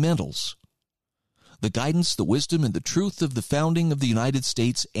the fundamentals, the guidance, the wisdom, and the truth of the founding of the United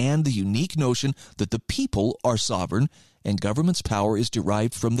States, and the unique notion that the people are sovereign and government's power is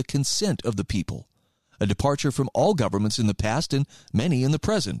derived from the consent of the people, a departure from all governments in the past and many in the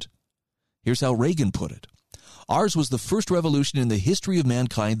present. Here's how Reagan put it. "Ours was the first revolution in the history of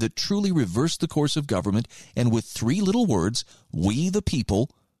mankind that truly reversed the course of government, and with three little words, we the people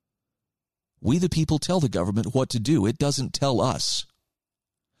tell the government what to do. It doesn't tell us.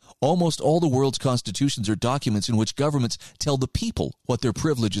 Almost all the world's constitutions are documents in which governments tell the people what their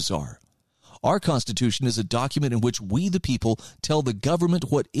privileges are. Our Constitution is a document in which we the people tell the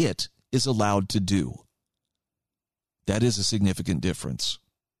government what it is allowed to do." That is a significant difference.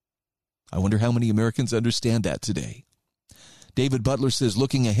 I wonder how many Americans understand that today. David Butler says,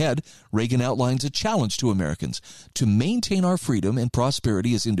 looking ahead, Reagan outlines a challenge to Americans. To maintain our freedom and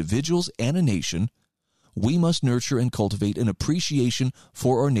prosperity as individuals and a nation, we must nurture and cultivate an appreciation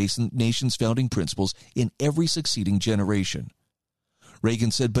for our nation's founding principles in every succeeding generation.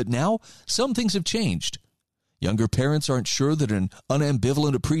 Reagan said, but now some things have changed. Younger parents aren't sure that an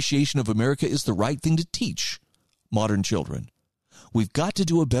unambivalent appreciation of America is the right thing to teach modern children. We've got to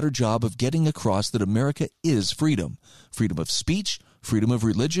do a better job of getting across that America is freedom. Freedom of speech, freedom of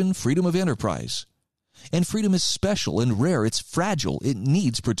religion, freedom of enterprise. And freedom is special and rare. It's fragile. It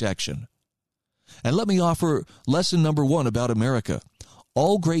needs protection. And let me offer lesson number 1 about America.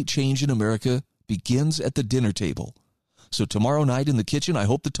 All great change in America begins at the dinner table. So tomorrow night in the kitchen, I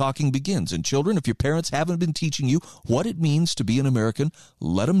hope the talking begins. And children, if your parents haven't been teaching you what it means to be an American,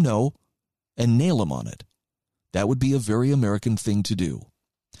 let them know and nail them on it. That would be a very American thing to do.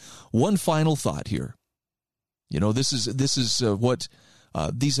 One final thought here. You know, this is what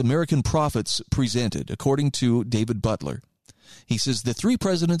these American prophets presented, according to David Butler. He says, the 3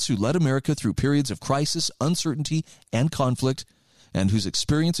 presidents who led America through periods of crisis, uncertainty, and conflict, and whose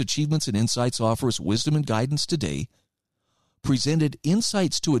experience, achievements, and insights offer us wisdom and guidance today, presented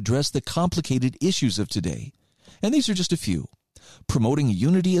insights to address the complicated issues of today. And these are just a few. Promoting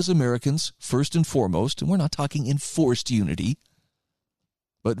unity as Americans, first and foremost, and we're not talking enforced unity,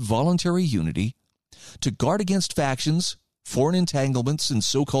 but voluntary unity, to guard against factions, foreign entanglements, and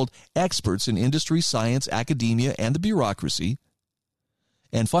so-called experts in industry, science, academia, and the bureaucracy,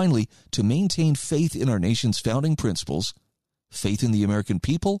 and finally, to maintain faith in our nation's founding principles, faith in the American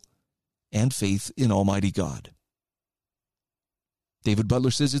people, and faith in Almighty God. David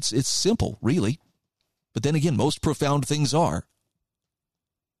Butler says it's simple, really. But then again, most profound things are.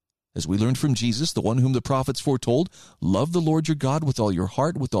 As we learned from Jesus, the one whom the prophets foretold, love the Lord your God with all your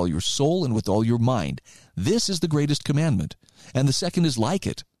heart, with all your soul, and with all your mind. This is the greatest commandment. And the second is like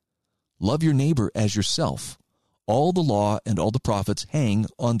it. Love your neighbor as yourself. All the law and all the prophets hang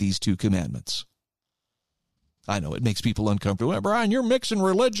on these 2 commandments. I know it makes people uncomfortable. Well, Bryan, you're mixing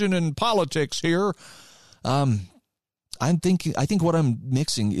religion and politics here. I think what I'm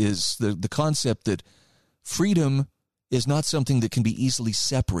mixing is the concept that freedom is not something that can be easily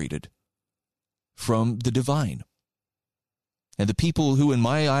separated from the divine. And the people who, in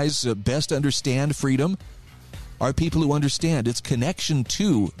my eyes, best understand freedom are people who understand its connection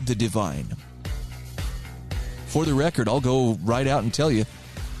to the divine. For the record, I'll go right out and tell you,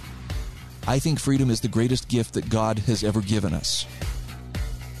 I think freedom is the greatest gift that God has ever given us.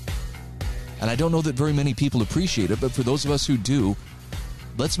 And I don't know that very many people appreciate it, but for those of us who do,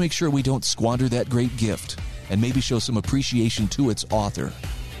 let's make sure we don't squander that great gift and maybe show some appreciation to its author.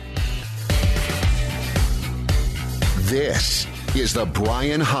 This is the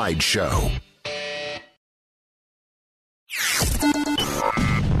Bryan Hyde Show.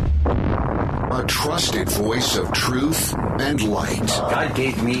 A trusted voice of truth and light. God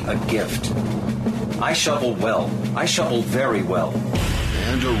gave me a gift. I shovel well. I shovel very well.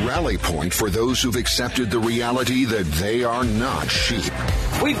 And a rally point for those who've accepted the reality that they are not sheep.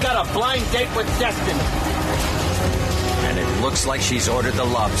 We've got a blind date with destiny. And it looks like she's ordered the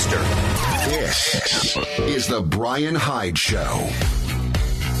lobster. This is the Bryan Hyde Show.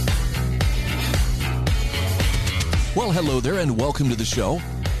 Well, hello there, and welcome to the show.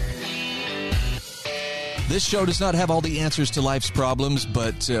 This show does not have all the answers to life's problems,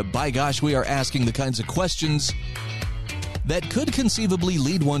 but by gosh, we are asking the kinds of questions that could conceivably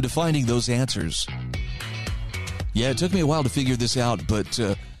lead one to finding those answers. Yeah, it took me a while to figure this out, but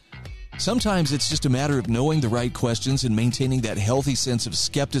sometimes it's just a matter of knowing the right questions and maintaining that healthy sense of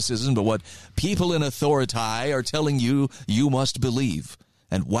skepticism to what people in authority are telling you must believe.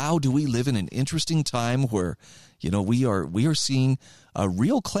 And wow, do we live in an interesting time where, we are seeing a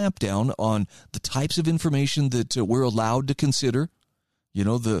real clampdown on the types of information that we're allowed to consider.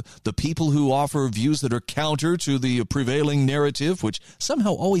 The people who offer views that are counter to the prevailing narrative, which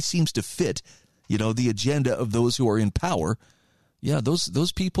somehow always seems to fit, the agenda of those who are in power. Yeah,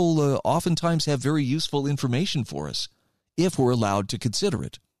 those people oftentimes have very useful information for us if we're allowed to consider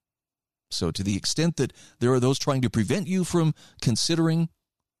it. So to the extent that there are those trying to prevent you from considering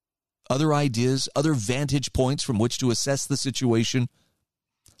other ideas, other vantage points from which to assess the situation,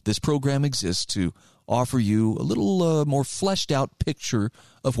 this program exists to offer you a little more fleshed out picture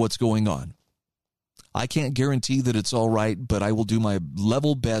of what's going on. I can't guarantee that it's all right, but I will do my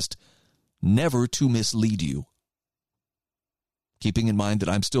level best never to mislead you. Keeping in mind that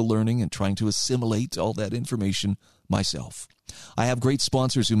I'm still learning and trying to assimilate all that information myself. I have great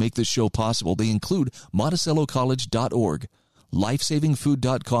sponsors who make this show possible. They include MonticelloCollege.org,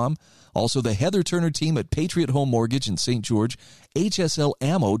 lifesavingfood.com, also the Heather Turner team at Patriot Home Mortgage in St. George,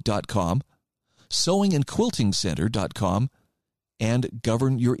 hslammo.com, sewingandquiltingcenter.com, and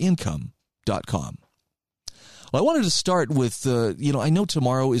governyouриncome.com. Well, I wanted to start with, I know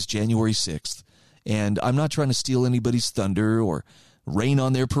tomorrow is January 6th, and I'm not trying to steal anybody's thunder or rain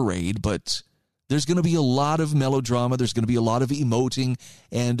on their parade, but there's going to be a lot of melodrama. There's going to be a lot of emoting,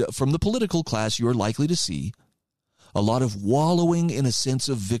 and from the political class, you're likely to see a lot of wallowing in a sense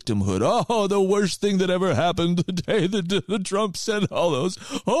of victimhood. Oh, the worst thing that ever happened the day that Trump sent all those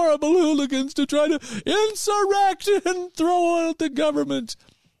horrible hooligans to try to insurrect and throw out the government.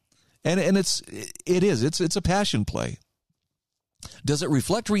 And it's a passion play. Does it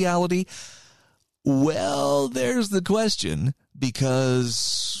reflect reality? Well, there's the question,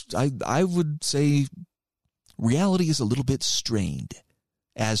 because I would say reality is a little bit strained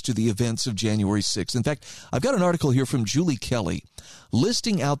as to the events of January 6th. In fact, I've got an article here from Julie Kelly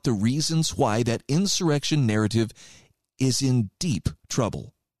listing out the reasons why that insurrection narrative is in deep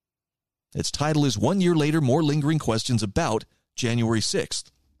trouble. Its title is 1 Year Later, More Lingering Questions About January 6th.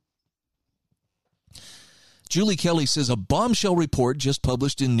 Julie Kelly says a bombshell report just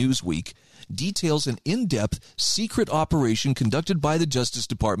published in Newsweek details an in-depth secret operation conducted by the Justice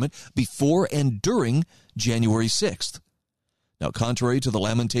Department before and during January 6th. Now, contrary to the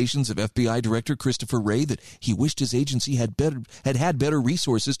lamentations of FBI Director Christopher Wray that he wished his agency had better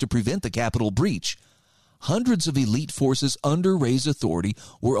resources to prevent the Capitol breach, hundreds of elite forces under Wray's authority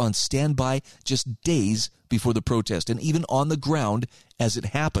were on standby just days before the protest and even on the ground as it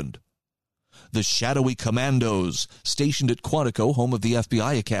happened. The shadowy commandos stationed at Quantico, home of the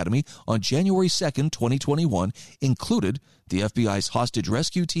FBI Academy, on January 2nd, 2021, included the FBI's hostage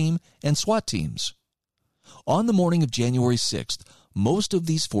rescue team and SWAT teams. On the morning of January 6th, most of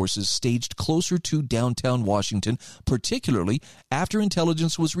these forces staged closer to downtown Washington, particularly after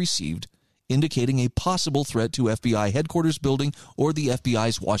intelligence was received indicating a possible threat to FBI headquarters building or the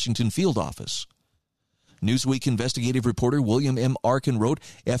FBI's Washington field office. Newsweek investigative reporter William M. Arkin wrote,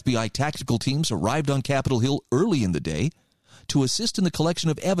 FBI tactical teams arrived on Capitol Hill early in the day to assist in the collection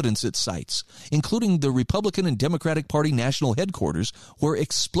of evidence at sites, including the Republican and Democratic Party national headquarters, where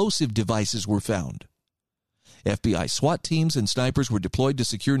explosive devices were found. FBI SWAT teams and snipers were deployed to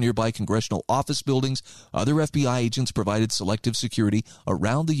secure nearby congressional office buildings. Other FBI agents provided selective security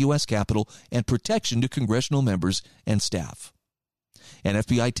around the U.S. Capitol and protection to congressional members and staff. An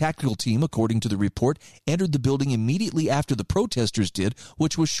FBI tactical team, according to the report, entered the building immediately after the protesters did,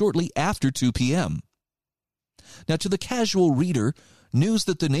 which was shortly after 2 p.m. Now, to the casual reader, news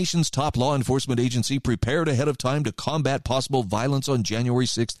that the nation's top law enforcement agency prepared ahead of time to combat possible violence on January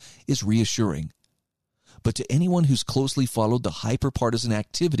 6th is reassuring. But to anyone who's closely followed the hyper-partisan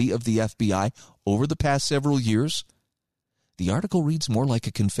activity of the FBI over the past several years, the article reads more like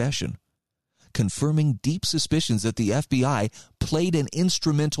a confession, confirming deep suspicions that the FBI played an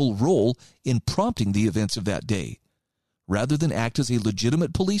instrumental role in prompting the events of that day, rather than act as a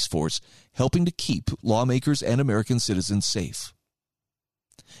legitimate police force helping to keep lawmakers and American citizens safe.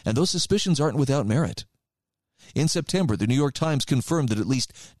 And those suspicions aren't without merit. In September, the New York Times confirmed that at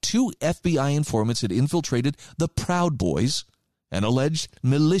least 2 FBI informants had infiltrated the Proud Boys, an alleged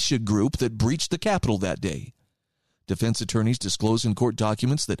militia group that breached the Capitol that day. Defense attorneys disclosed in court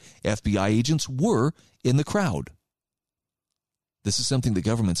documents that FBI agents were in the crowd. This is something the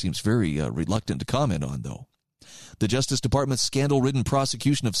government seems very reluctant to comment on, though. The Justice Department's scandal-ridden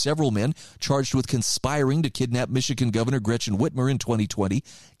prosecution of several men charged with conspiring to kidnap Michigan Governor Gretchen Whitmer in 2020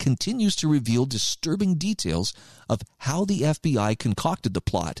 continues to reveal disturbing details of how the FBI concocted the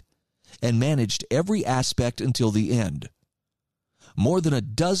plot and managed every aspect until the end. More than a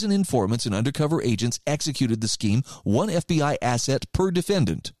dozen informants and undercover agents executed the scheme, 1 FBI asset per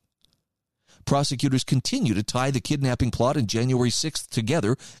defendant. Prosecutors continue to tie the kidnapping plot and January 6th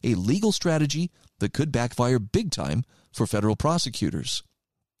together, a legal strategy that could backfire big time for federal prosecutors.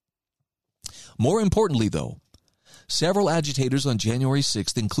 More importantly, though, several agitators on January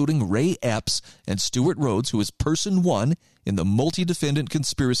 6th, including Ray Epps and Stuart Rhodes, who is person 1 in the multi-defendant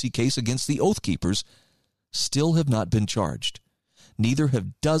conspiracy case against the Oath Keepers, still have not been charged. Neither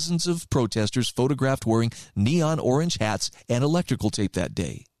have dozens of protesters photographed wearing neon orange hats and electrical tape that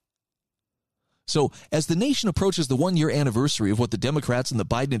day. So, as the nation approaches the 1-year anniversary of what the Democrats and the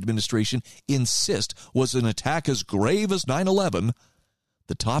Biden administration insist was an attack as grave as 9/11,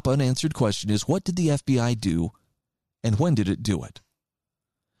 the top unanswered question is, what did the FBI do, and when did it do it?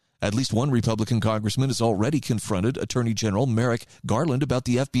 At least one Republican congressman has already confronted Attorney General Merrick Garland about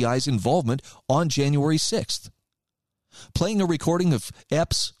the FBI's involvement on January 6th. playing a recording of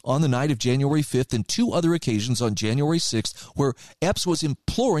Epps on the night of January 5th and 2 other occasions on January 6th where Epps was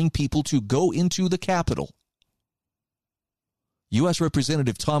imploring people to go into the Capitol. U.S.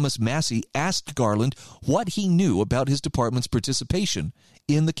 Representative Thomas Massie asked Garland what he knew about his department's participation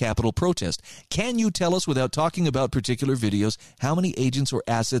in the Capitol protest. Can you tell us, without talking about particular videos, how many agents or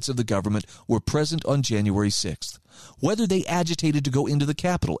assets of the government were present on January 6th? Whether they agitated to go into the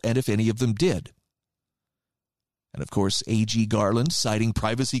Capitol, and if any of them did? And of course, A.G. Garland, citing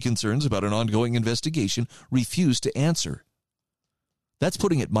privacy concerns about an ongoing investigation, refused to answer. That's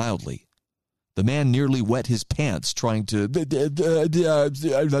putting it mildly. The man nearly wet his pants trying to...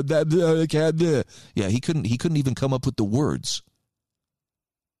 Yeah, he couldn't even come up with the words.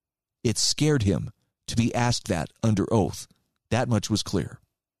 It scared him to be asked that under oath. That much was clear.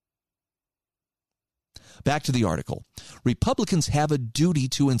 Back to the article. Republicans have a duty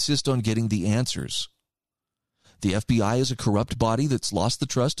to insist on getting the answers. The FBI is a corrupt body that's lost the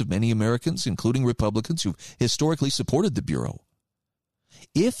trust of many Americans, including Republicans who've historically supported the Bureau.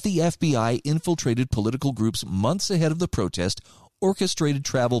 If the FBI infiltrated political groups months ahead of the protest, orchestrated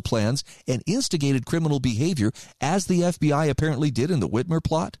travel plans, and instigated criminal behavior, as the FBI apparently did in the Whitmer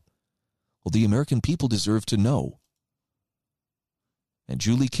plot, well, the American people deserve to know. And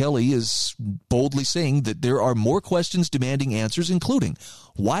Julie Kelly is boldly saying that there are more questions demanding answers, including,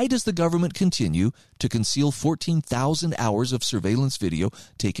 why does the government continue to conceal 14,000 hours of surveillance video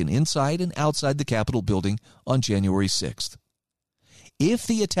taken inside and outside the Capitol building on January 6th? If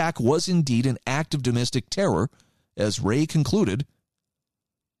the attack was indeed an act of domestic terror, as Wray concluded,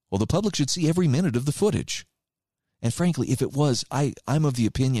 well, the public should see every minute of the footage. And frankly, if it was, I'm of the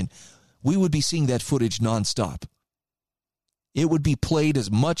opinion we would be seeing that footage nonstop. It would be played as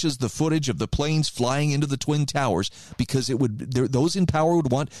much as the footage of the planes flying into the Twin Towers, because those in power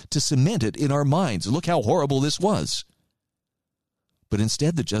would want to cement it in our minds. Look how horrible this was. But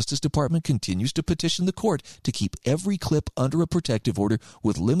instead, the Justice Department continues to petition the court to keep every clip under a protective order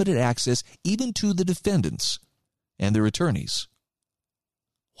with limited access even to the defendants and their attorneys.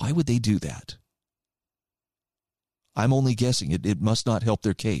 Why would they do that? I'm only guessing. It must not help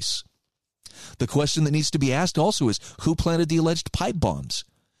their case. The question that needs to be asked also is, who planted the alleged pipe bombs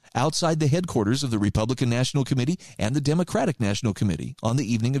outside the headquarters of the Republican National Committee and the Democratic National Committee on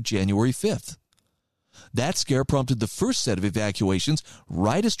the evening of January 5th? That scare prompted the first set of evacuations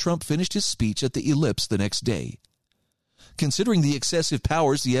right as Trump finished his speech at the Ellipse the next day. Considering the excessive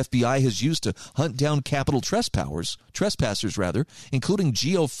powers the FBI has used to hunt down Capitol trespassers, including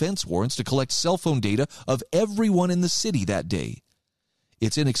geofence warrants to collect cell phone data of everyone in the city that day,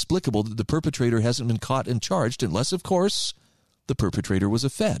 it's inexplicable that the perpetrator hasn't been caught and charged unless, of course, the perpetrator was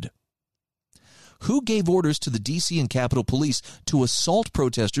a Fed. Who gave orders to the D.C. and Capitol Police to assault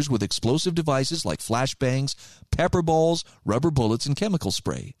protesters with explosive devices like flashbangs, pepper balls, rubber bullets, and chemical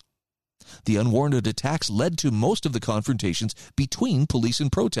spray? The unwarranted attacks led to most of the confrontations between police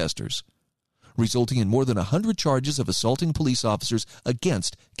and protesters, resulting in more than 100 charges of assaulting police officers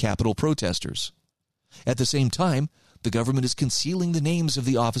against Capitol protesters. At the same time, the government is concealing the names of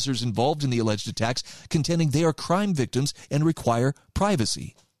the officers involved in the alleged attacks, contending they are crime victims and require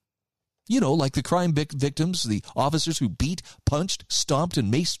privacy. You know, like the crime victims, the officers who beat, punched, stomped,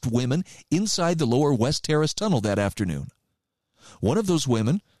 and maced women inside the lower West Terrace tunnel that afternoon. One of those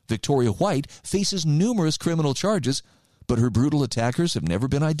women, Victoria White, faces numerous criminal charges, but her brutal attackers have never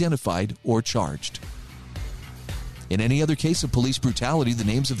been identified or charged. In any other case of police brutality, the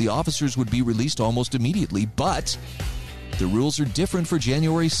names of the officers would be released almost immediately, but the rules are different for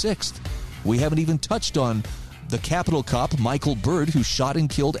January 6th. We haven't even touched on the Capitol cop Michael Byrd, who shot and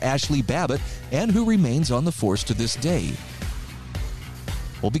killed Ashley Babbitt and who remains on the force to this day.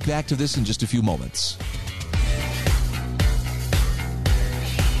 We'll be back to this in just a few moments.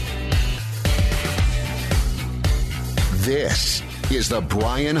 This is the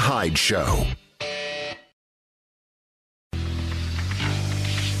Bryan Hyde Show.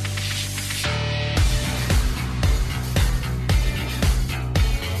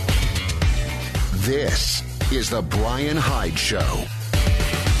 This is the Bryan Hyde Show.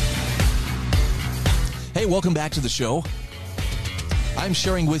 Hey, welcome back to the show. I'm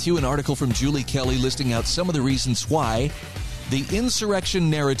sharing with you an article from Julie Kelly listing out some of the reasons why the insurrection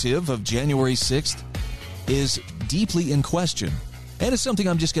narrative of January 6th is deeply in question. And it's something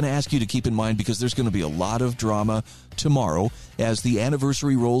I'm just going to ask you to keep in mind, because there's going to be a lot of drama tomorrow as the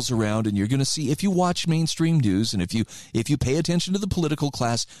anniversary rolls around, and you're going to see, if you watch mainstream news and if you pay attention to the political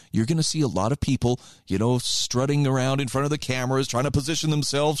class, you're going to see a lot of people, strutting around in front of the cameras, trying to position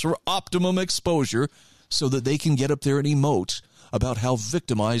themselves for optimum exposure so that they can get up there and emote about how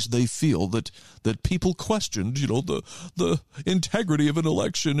victimized they feel, that people questioned, the integrity of an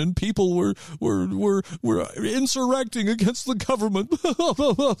election, and people were insurrecting against the government.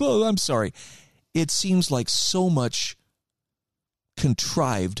 I'm sorry. It seems like so much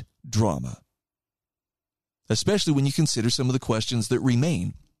contrived drama, especially when you consider some of the questions that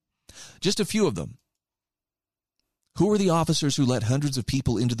remain. Just a few of them. Who were the officers who let hundreds of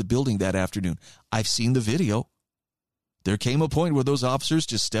people into the building that afternoon? I've seen the video. There came a point where those officers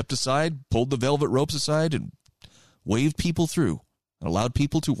just stepped aside, pulled the velvet ropes aside, and waved people through, and allowed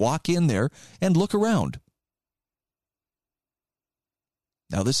people to walk in there and look around.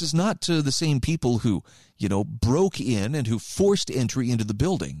 Now, this is not the same people who, broke in and who forced entry into the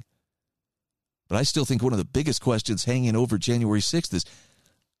building. But I still think one of the biggest questions hanging over January 6th is,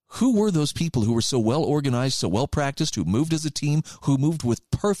 who were those people who were so well organized, so well practiced, who moved as a team, who moved with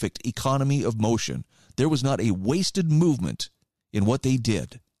perfect economy of motion? There was not a wasted movement in what they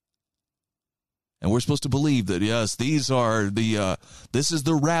did. And we're supposed to believe that, yes, this is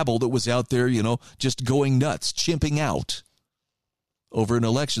the rabble that was out there, just going nuts, chimping out over an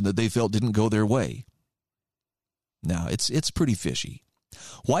election that they felt didn't go their way. Now, it's pretty fishy.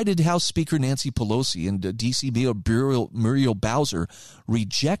 Why did House Speaker Nancy Pelosi and D.C. Mayor Muriel Bowser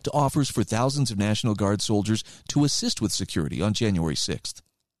reject offers for thousands of National Guard soldiers to assist with security on January 6th?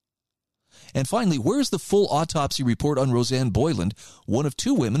 And finally, where's the full autopsy report on Roseanne Boyland, one of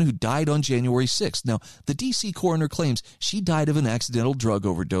two women who died on January 6th? Now, the D.C. coroner claims she died of an accidental drug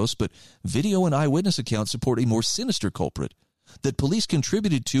overdose, but video and eyewitness accounts support a more sinister culprit that police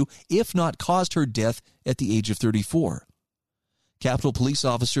contributed to, if not caused her death at the age of 34. Capitol Police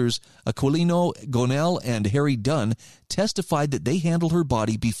officers Aquilino Gonell and Harry Dunn testified that they handled her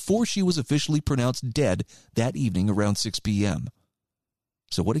body before she was officially pronounced dead that evening around 6 p.m.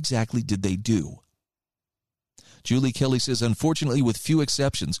 So what exactly did they do? Julie Kelly says, unfortunately, with few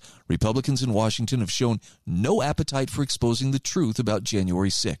exceptions, Republicans in Washington have shown no appetite for exposing the truth about January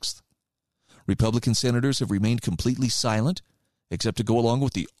 6th. Republican senators have remained completely silent, except to go along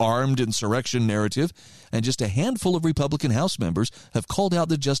with the armed insurrection narrative, and just a handful of Republican House members have called out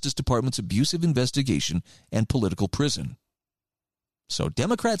the Justice Department's abusive investigation and political prison. So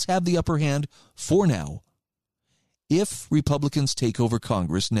Democrats have the upper hand for now. If Republicans take over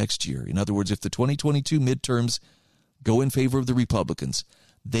Congress next year, in other words, if the 2022 midterms go in favor of the Republicans,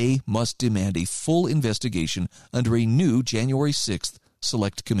 they must demand a full investigation under a new January 6th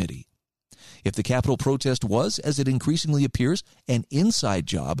Select Committee. If the Capitol protest was, as it increasingly appears, an inside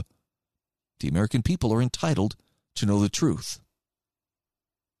job, the American people are entitled to know the truth.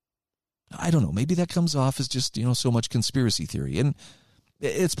 I don't know. Maybe that comes off as just, so much conspiracy theory. And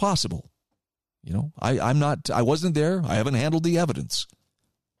it's possible. I wasn't there. I haven't handled the evidence.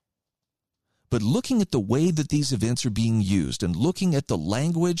 But looking at the way that these events are being used and looking at the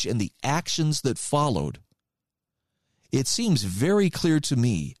language and the actions that followed, it seems very clear to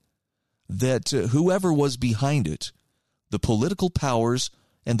me that whoever was behind it, the political powers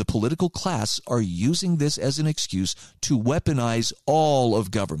and the political class, are using this as an excuse to weaponize all of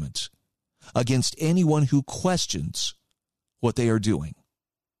government against anyone who questions what they are doing.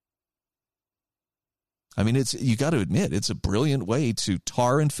 I mean, you got to admit, it's a brilliant way to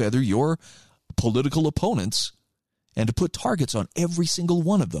tar and feather your political opponents and to put targets on every single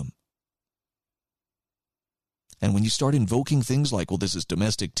one of them. And when you start invoking things like, well, this is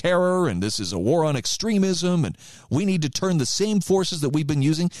domestic terror and this is a war on extremism and we need to turn the same forces that we've been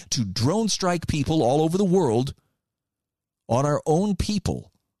using to drone strike people all over the world on our own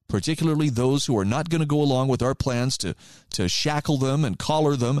people, particularly those who are not going to go along with our plans to shackle them and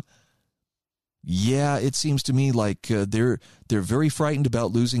collar them. Yeah, it seems to me like they're very frightened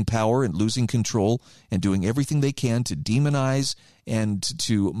about losing power and losing control and doing everything they can to demonize and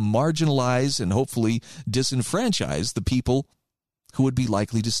to marginalize and hopefully disenfranchise the people who would be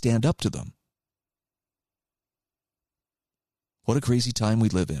likely to stand up to them. What a crazy time we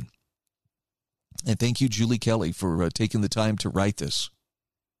live in. And thank you, Julie Kelly, for taking the time to write this.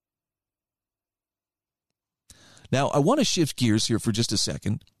 Now, I want to shift gears here for just a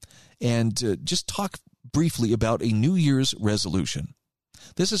second and just talk briefly about a New Year's resolution.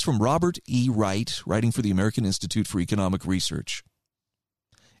 This is from Robert E. Wright, writing for the American Institute for Economic Research.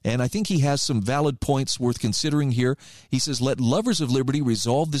 And I think he has some valid points worth considering here. He says, let lovers of liberty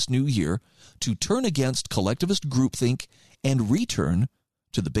resolve this new year to turn against collectivist groupthink and return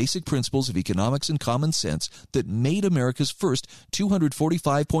to the basic principles of economics and common sense that made America's first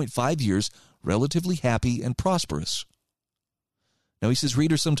 245.5 years relatively happy and prosperous. Now, he says,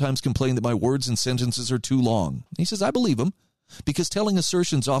 readers sometimes complain that my words and sentences are too long. He says, I believe him, because telling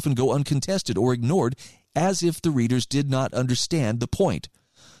assertions often go uncontested or ignored, as if the readers did not understand the point.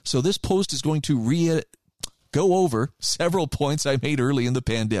 So this post is going to go over several points I made early in the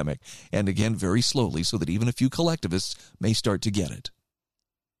pandemic, and again very slowly so that even a few collectivists may start to get it.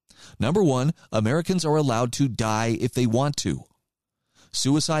 Number 1, Americans are allowed to die if they want to.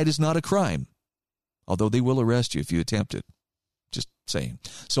 Suicide is not a crime, although they will arrest you if you attempt it. Just saying.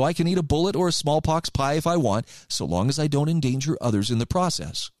 So I can eat a bullet or a smallpox pie if I want, so long as I don't endanger others in the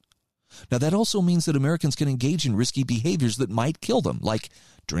process. Now, that also means that Americans can engage in risky behaviors that might kill them, like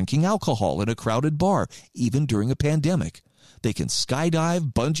drinking alcohol in a crowded bar, even during a pandemic. They can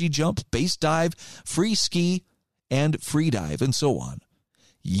skydive, bungee jump, base dive, free ski, and free dive, and so on.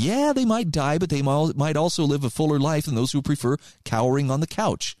 Yeah, they might die, but they might also live a fuller life than those who prefer cowering on the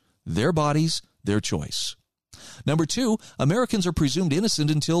couch. Their bodies, their choice. Number 2, Americans are presumed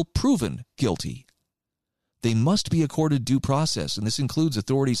innocent until proven guilty. They must be accorded due process, and this includes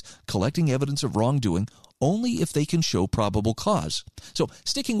authorities collecting evidence of wrongdoing only if they can show probable cause. So,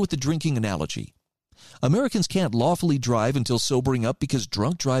 sticking with the drinking analogy, Americans can't lawfully drive until sobering up because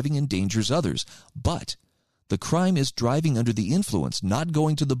drunk driving endangers others. But the crime is driving under the influence, not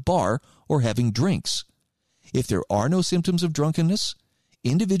going to the bar or having drinks. If there are no symptoms of drunkenness,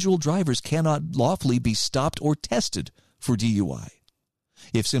 individual drivers cannot lawfully be stopped or tested for DUI.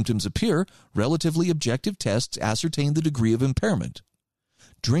 If symptoms appear, relatively objective tests ascertain the degree of impairment.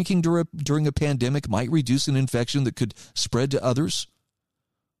 Drinking during a pandemic might reduce an infection that could spread to others,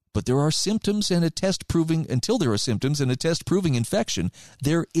 but there are symptoms and a test proving infection,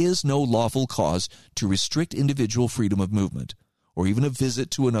 there is no lawful cause to restrict individual freedom of movement or even a visit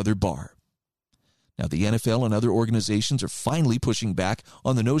to another bar. Now, the NFL and other organizations are finally pushing back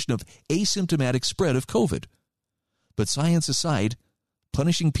on the notion of asymptomatic spread of COVID. But science aside,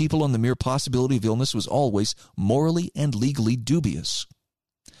 punishing people on the mere possibility of illness was always morally and legally dubious.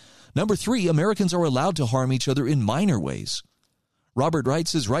 Number 3, Americans are allowed to harm each other in minor ways. Robert Wright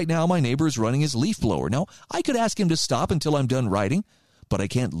says, right now my neighbor is running his leaf blower. Now, I could ask him to stop until I'm done writing, but I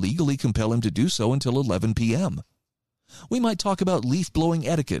can't legally compel him to do so until 11 p.m. We might talk about leaf blowing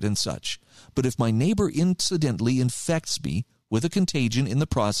etiquette and such, but if my neighbor incidentally infects me with a contagion in the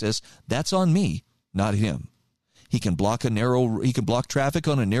process, that's on me, not him. He can block traffic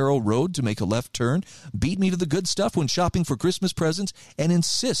on a narrow road to make a left turn, beat me to the good stuff when shopping for Christmas presents, and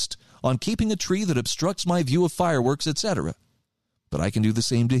insist on keeping a tree that obstructs my view of fireworks, etc. But I can do the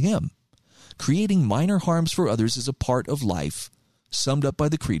same to him. Creating minor harms for others is a part of life, summed up by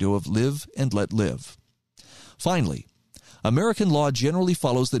the credo of live and let live. Finally, American law generally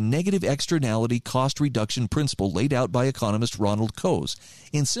follows the negative externality cost reduction principle laid out by economist Ronald Coase.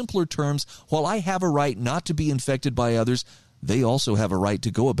 In simpler terms, while I have a right not to be infected by others, they also have a right to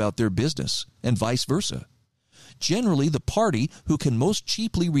go about their business, and vice versa. Generally, the party who can most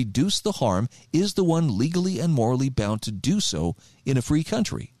cheaply reduce the harm is the one legally and morally bound to do so in a free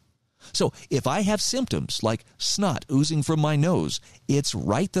country. So if I have symptoms like snot oozing from my nose, it's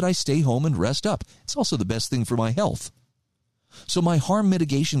right that I stay home and rest up. It's also the best thing for my health. So my harm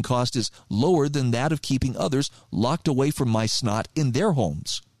mitigation cost is lower than that of keeping others locked away from my snot in their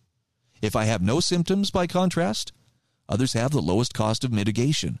homes. If I have no symptoms, by contrast, others have the lowest cost of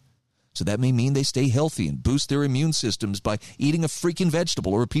mitigation. So that may mean they stay healthy and boost their immune systems by eating a freaking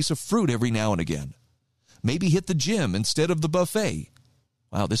vegetable or a piece of fruit every now and again. Maybe hit the gym instead of the buffet.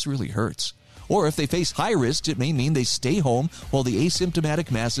 Wow, this really hurts. Or if they face high risks, it may mean they stay home while the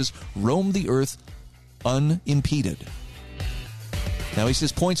asymptomatic masses roam the earth unimpeded. Now, he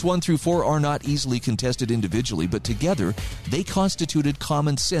says points 1 through 4 are not easily contested individually, but together they constituted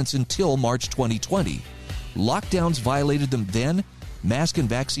common sense until March 2020. Lockdowns violated them then. Mask and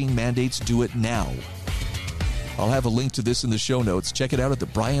vaccine mandates do it now. I'll have a link to this in the show notes. Check it out at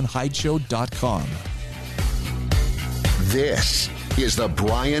thebryanhydeshow.com. This is The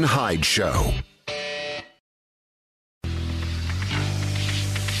Bryan Hyde Show.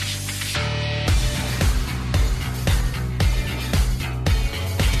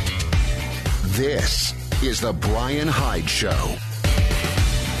 This is The Bryan Hyde Show.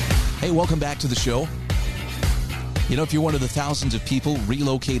 Hey, welcome back to the show. You know, if you're one of the thousands of people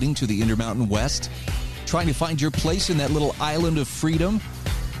relocating to the Intermountain West, trying to find your place in that little island of freedom,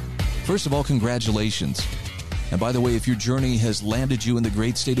 first of all, congratulations. And by the way, if your journey has landed you in the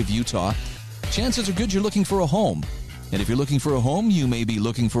great state of Utah, chances are good you're looking for a home. And if you're looking for a home, you may be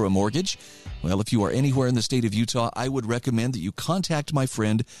looking for a mortgage. Well, if you are anywhere in the state of Utah, I would recommend that you contact my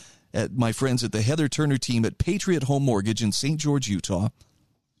friends at the Heather Turner team at Patriot Home Mortgage in St. George, Utah,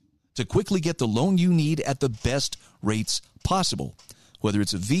 to quickly get the loan you need at the best rates possible. Whether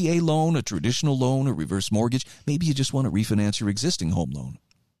it's a VA loan, a traditional loan, a reverse mortgage, maybe you just want to refinance your existing home loan.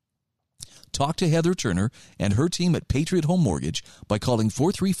 talk to Heather Turner and her team at Patriot Home Mortgage by calling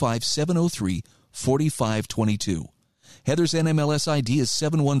 435-703-4522. Heather's NMLS ID is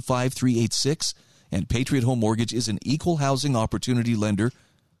 715386, and Patriot Home Mortgage is an equal housing opportunity lender.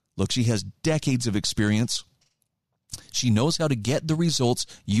 Look, she has decades of experience. She knows how to get the results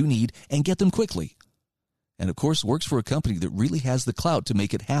you need and get them quickly. And, of course, works for a company that really has the clout to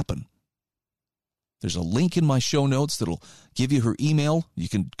make it happen. There's a link in my show notes that'll give you her email. You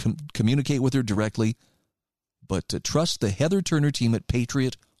can communicate with her directly. But trust the Heather Turner team at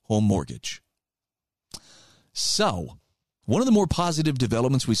Patriot Home Mortgage. So, one of the more positive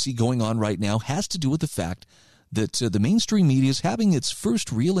developments we see going on right now has to do with the fact that the mainstream media is having its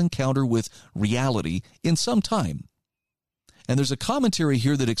first real encounter with reality in some time. And there's a commentary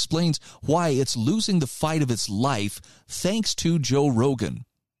here that explains why it's losing the fight of its life thanks to Joe Rogan.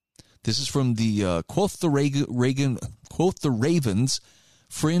 This is from the Quoth the Ravens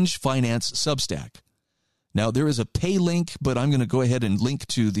Fringe Finance Substack. Now, there is a pay link, but I'm going to go ahead and link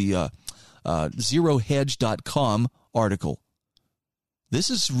to the zerohedge.com article.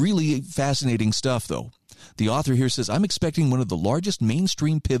 This is really fascinating stuff, though. The author here says, I'm expecting one of the largest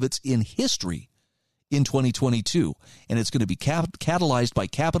mainstream pivots in history in 2022, and it's going to be catalyzed by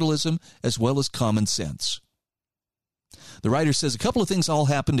capitalism as well as common sense. The writer says a couple of things all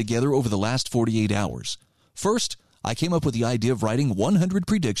happened together over the last 48 hours. First, I came up with the idea of writing 100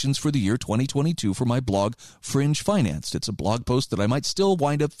 predictions for the year 2022 for my blog, Fringe Financed. It's a blog post that I might still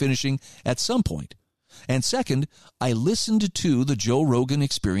wind up finishing at some point. And second, I listened to the Joe Rogan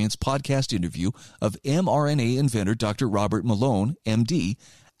Experience podcast interview of mRNA inventor Dr. Robert Malone, MD,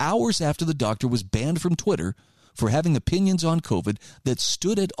 hours after the doctor was banned from Twitter for having opinions on COVID that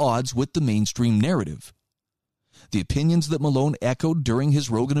stood at odds with the mainstream narrative. The opinions that Malone echoed during his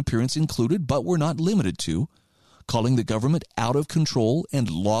Rogan appearance included, but were not limited to, calling the government out of control and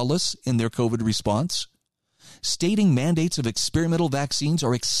lawless in their COVID response, stating mandates of experimental vaccines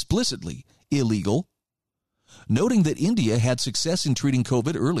are explicitly illegal, noting that India had success in treating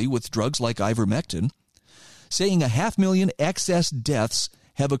COVID early with drugs like ivermectin, saying 500,000 excess deaths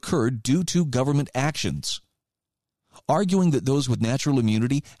have occurred due to government actions, arguing that those with natural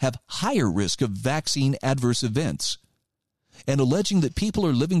immunity have higher risk of vaccine adverse events, and alleging that people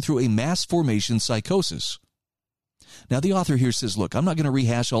are living through a mass formation psychosis. Now, the author here says, look, I'm not going to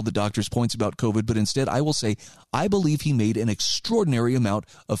rehash all the doctor's points about COVID, but instead I will say I believe he made an extraordinary amount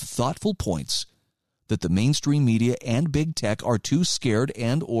of thoughtful points that the mainstream media and big tech are too scared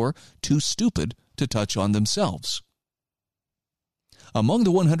and or too stupid to touch on themselves. Among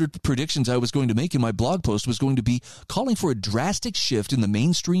the 100 predictions I was going to make in my blog post was going to be calling for a drastic shift in the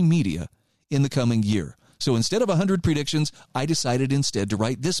mainstream media in the coming year. So instead of 100 predictions, I decided instead to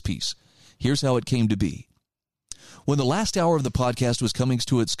write this piece. Here's how it came to be. When the last hour of the podcast was coming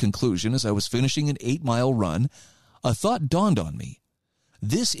to its conclusion, as I was finishing an 8-mile run, a thought dawned on me.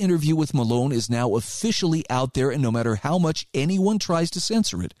 This interview with Malone is now officially out there, and no matter how much anyone tries to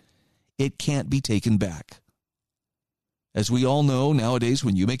censor it, it can't be taken back. As we all know nowadays,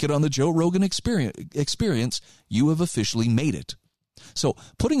 when you make it on the Joe Rogan experience, you have officially made it. So,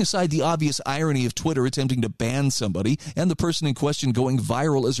 putting aside the obvious irony of Twitter attempting to ban somebody and the person in question going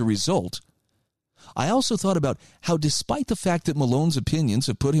viral as a result, I also thought about how, despite the fact that Malone's opinions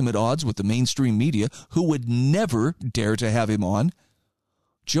have put him at odds with the mainstream media, who would never dare to have him on,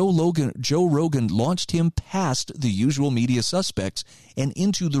 Joe Rogan launched him past the usual media suspects and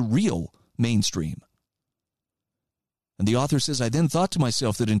into the real mainstream. And the author says, I then thought to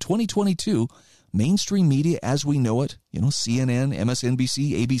myself that in 2022, mainstream media as we know it, CNN,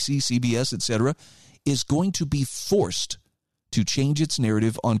 MSNBC, ABC, CBS, etc., is going to be forced to change its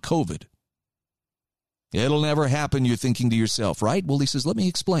narrative on COVID. It'll never happen, you're thinking to yourself, right? Well, he says, let me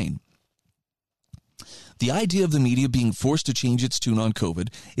explain. The idea of the media being forced to change its tune on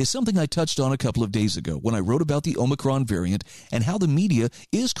COVID is something I touched on a couple of days ago when I wrote about the Omicron variant and how the media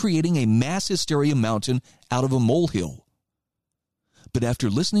is creating a mass hysteria mountain out of a molehill. But after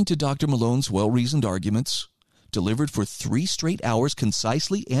listening to Dr. Malone's well-reasoned arguments, delivered for 3 straight hours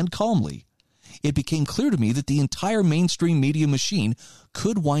concisely and calmly, it became clear to me that the entire mainstream media machine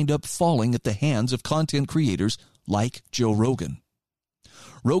could wind up falling at the hands of content creators like Joe Rogan.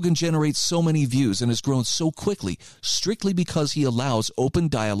 Rogan generates so many views and has grown so quickly strictly because he allows open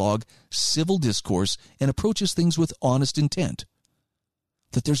dialogue, civil discourse, and approaches things with honest intent,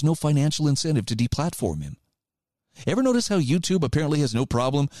 that there's no financial incentive to deplatform him. Ever notice how YouTube apparently has no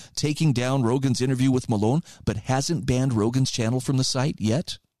problem taking down Rogan's interview with Malone, but hasn't banned Rogan's channel from the site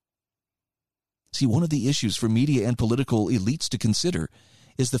yet? See, one of the issues for media and political elites to consider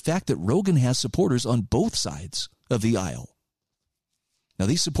is the fact that Rogan has supporters on both sides of the aisle. Now,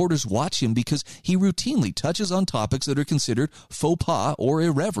 these supporters watch him because he routinely touches on topics that are considered faux pas or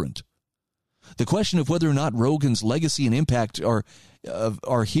irreverent. The question of whether or not Rogan's legacy and impact are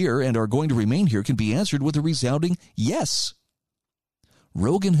here and are going to remain here can be answered with a resounding yes.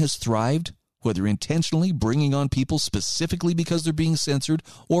 Rogan has thrived, whether intentionally bringing on people specifically because they're being censored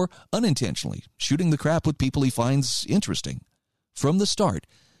or unintentionally shooting the crap with people he finds interesting, from the start,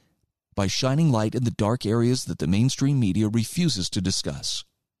 by shining light in the dark areas that the mainstream media refuses to discuss.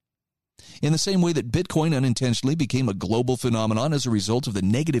 In the same way that Bitcoin unintentionally became a global phenomenon as a result of the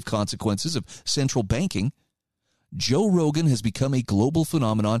negative consequences of central banking, Joe Rogan has become a global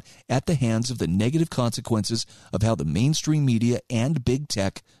phenomenon at the hands of the negative consequences of how the mainstream media and big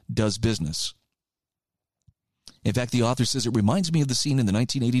tech does business. In fact, the author says it reminds me of the scene in the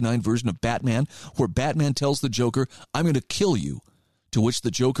 1989 version of Batman where Batman tells the Joker, "I'm going to kill you," to which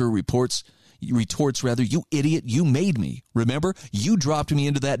the Joker retorts, "You idiot, you made me. Remember, you dropped me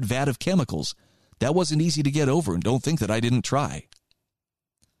into that vat of chemicals. That wasn't easy to get over, and don't think that I didn't try."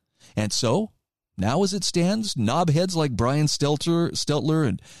 And so, now as it stands, knobheads like Bryan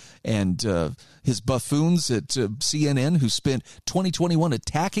Stelter and his buffoons at CNN who spent 2021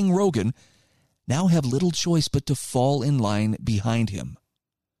 attacking Rogan now have little choice but to fall in line behind him.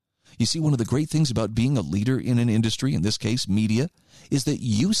 You see, one of the great things about being a leader in an industry, in this case media, is that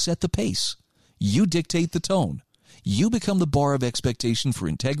you set the pace. You dictate the tone. You become the bar of expectation for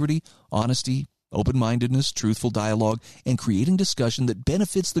integrity, honesty, open-mindedness, truthful dialogue, and creating discussion that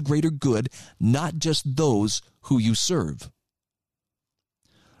benefits the greater good, not just those who you serve.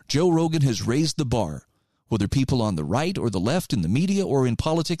 Joe Rogan has raised the bar, whether people on the right or the left in the media or in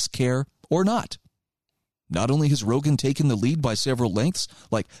politics care or not. Not only has Rogan taken the lead by several lengths,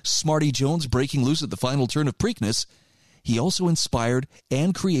 like Smarty Jones breaking loose at the final turn of Preakness, he also inspired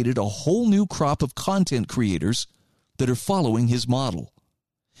and created a whole new crop of content creators that are following his model.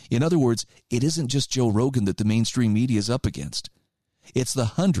 In other words, it isn't just Joe Rogan that the mainstream media is up against. It's the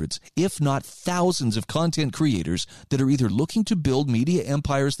hundreds, if not thousands, of content creators that are either looking to build media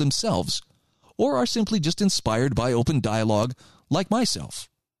empires themselves or are simply just inspired by open dialogue like myself.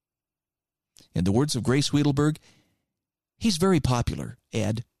 In the words of Grace Wedelberg, he's very popular,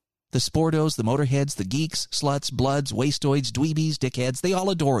 Ed. The sportos, the motorheads, the geeks, sluts, bloods, wastoids, dweebies, dickheads, they all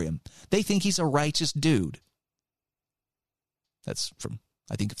adore him. They think he's a righteous dude. That's from,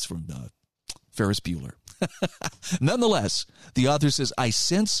 I think it's from Ferris Bueller. Nonetheless, the author says, I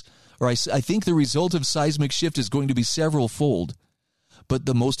think the result of seismic shift is going to be several-fold. But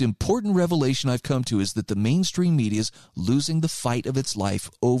the most important revelation I've come to is that the mainstream media is losing the fight of its life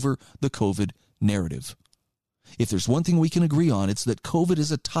over the COVID narrative. If there's one thing we can agree on, it's that COVID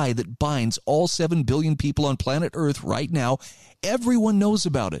is a tie that binds all 7 billion people on planet Earth right now. Everyone knows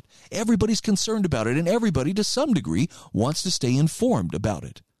about it. Everybody's concerned about it, and everybody, to some degree, wants to stay informed about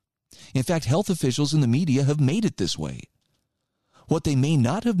it. In fact, health officials in the media have made it this way. What they may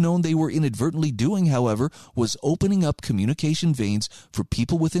not have known they were inadvertently doing, however, was opening up communication veins for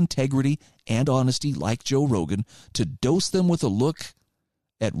people with integrity and honesty like Joe Rogan to dose them with a look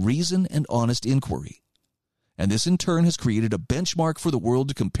at reason and honest inquiry. And this in turn has created a benchmark for the world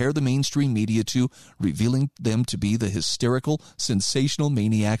to compare the mainstream media to, revealing them to be the hysterical, sensational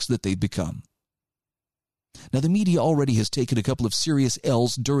maniacs that they've become. Now, the media already has taken a couple of serious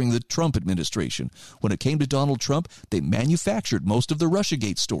L's during the Trump administration. When it came to Donald Trump, they manufactured most of the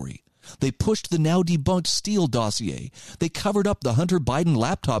Russiagate story. They pushed the now debunked Steele dossier. They covered up the Hunter Biden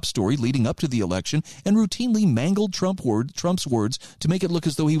laptop story leading up to the election and routinely mangled Trump's words to make it look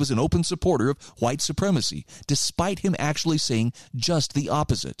as though he was an open supporter of white supremacy, despite him actually saying just the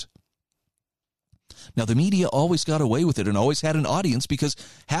opposite. Now, the media always got away with it and always had an audience because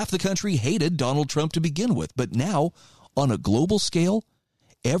half the country hated Donald Trump to begin with. But now, on a global scale,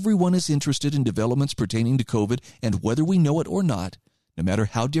 everyone is interested in developments pertaining to COVID, and whether we know it or not, no matter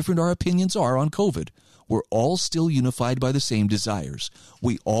how different our opinions are on COVID, we're all still unified by the same desires.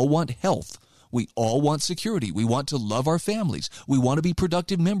 We all want health. We all want security. We want to love our families. We want to be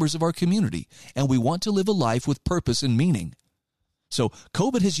productive members of our community. And we want to live a life with purpose and meaning. So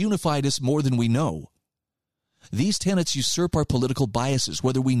COVID has unified us more than we know. These tenets usurp our political biases,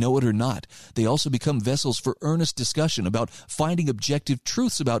 whether we know it or not. They also become vessels for earnest discussion about finding objective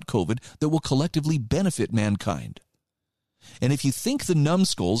truths about COVID that will collectively benefit mankind. And if you think the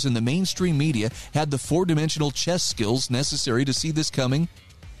numbskulls in the mainstream media had the four-dimensional chess skills necessary to see this coming,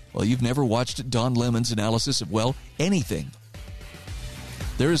 well, you've never watched Don Lemon's analysis of, well, anything.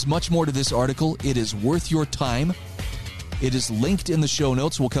 There is much more to this article. It is worth your time. It is linked in the show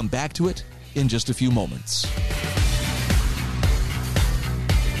notes. We'll come back to it in just a few moments.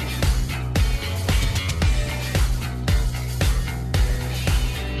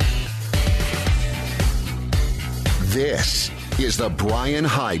 This is the Bryan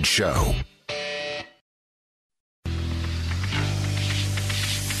Hyde Show.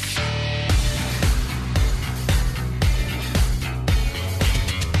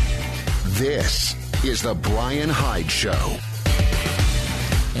 This is the Bryan Hyde Show.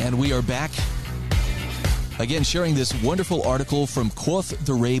 And we are back again, sharing this wonderful article from Quoth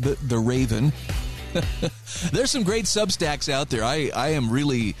the Raven. There's some great Substacks out there.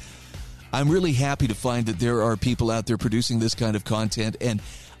 I'm really happy to find that there are people out there producing this kind of content, and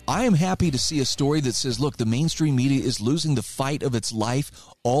I am happy to see a story that says, look, the mainstream media is losing the fight of its life,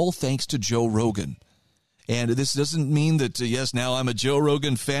 all thanks to Joe Rogan. And this doesn't mean that, yes, now I'm a Joe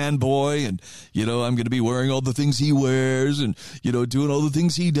Rogan fanboy and, I'm going to be wearing all the things he wears and, doing all the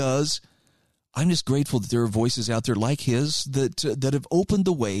things he does. I'm just grateful that there are voices out there like his that have opened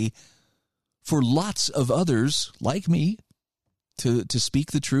the way for lots of others like me to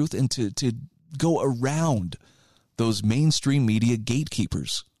speak the truth and to go around those mainstream media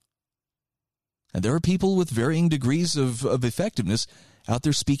gatekeepers. And there are people with varying degrees of effectiveness out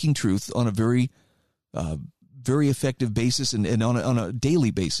there speaking truth on a very effective basis and on a daily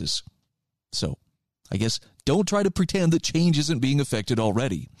basis. So I guess don't try to pretend that change isn't being affected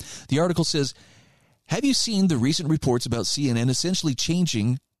already. The article says, have you seen the recent reports about CNN essentially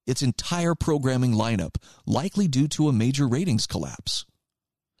changing its entire programming lineup, likely due to a major ratings collapse?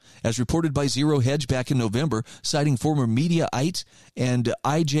 As reported by Zero Hedge back in November, citing former Mediaite and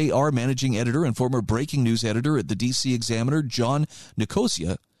IJR managing editor and former breaking news editor at the DC Examiner, John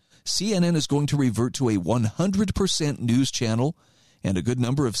Nicosia, CNN is going to revert to a 100% news channel, and a good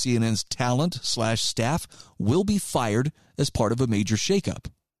number of CNN's talent/staff will be fired as part of a major shakeup.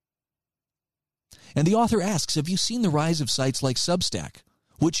 And the author asks, have you seen the rise of sites like Substack,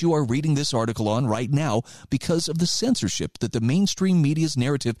 which you are reading this article on right now because of the censorship that the mainstream media's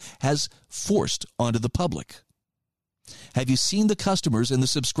narrative has forced onto the public? Have you seen the customers and the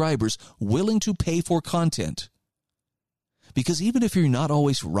subscribers willing to pay for content? Because even if you're not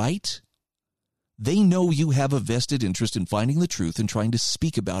always right, they know you have a vested interest in finding the truth and trying to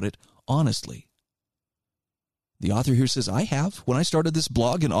speak about it honestly. The author here says, I have. When I started this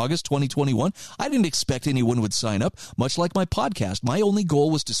blog in August 2021, I didn't expect anyone would sign up. Much like my podcast, my only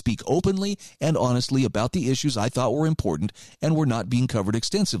goal was to speak openly and honestly about the issues I thought were important and were not being covered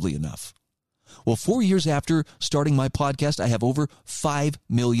extensively enough. Well, 4 years after starting my podcast, I have over 5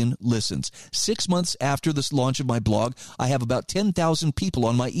 million listens. 6 months after the launch of my blog, I have about 10,000 people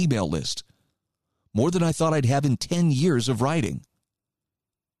on my email list. More than I thought I'd have in 10 years of writing.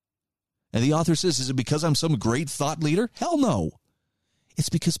 And the author says, is it because I'm some great thought leader? Hell no. It's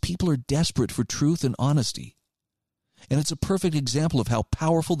because people are desperate for truth and honesty. And it's a perfect example of how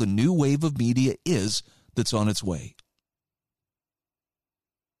powerful the new wave of media is that's on its way.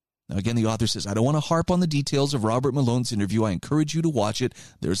 Now, again, the author says, I don't want to harp on the details of Robert Malone's interview. I encourage you to watch it.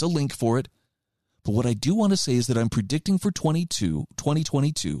 There's a link for it. But what I do want to say is that I'm predicting for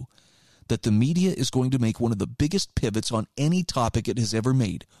 2022 that the media is going to make one of the biggest pivots on any topic it has ever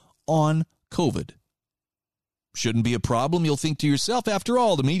made, on COVID. Shouldn't be a problem, you'll think to yourself. After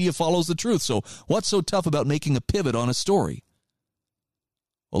all, the media follows the truth, so what's so tough about making a pivot on a story?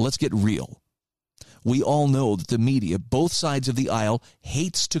 Well, let's get real. We all know that the media, both sides of the aisle,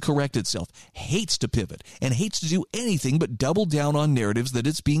 hates to correct itself, hates to pivot, and hates to do anything but double down on narratives that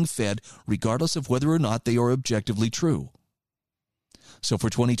it's being fed, regardless of whether or not they are objectively true. So for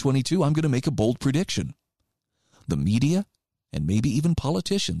 2022, I'm going to make a bold prediction. The media, and maybe even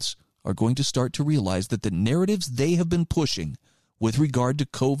politicians, are going to start to realize that the narratives they have been pushing with regard to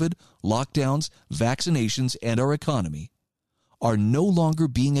COVID, lockdowns, vaccinations, and our economy are no longer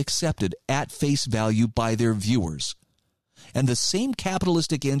being accepted at face value by their viewers. And the same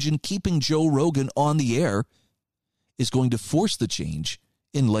capitalistic engine keeping Joe Rogan on the air is going to force the change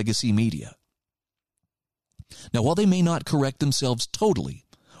in legacy media. Now, while they may not correct themselves totally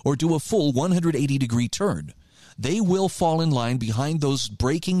or do a full 180-degree turn, they will fall in line behind those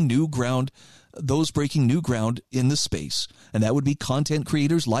breaking new ground in the space, and that would be content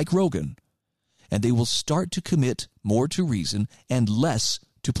creators like Rogan. And they will start to commit more to reason and less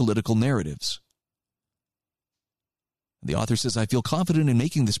to political narratives. The author says, I feel confident in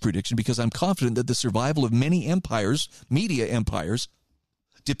making this prediction because I'm confident that the survival of many empires, media empires,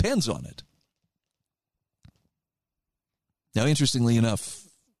 depends on it. Now, interestingly enough,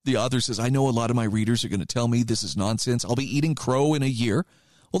 the author says, I know a lot of my readers are going to tell me this is nonsense. I'll be eating crow in a year.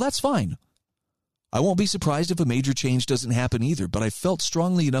 Well, that's fine. I won't be surprised if a major change doesn't happen either, but I felt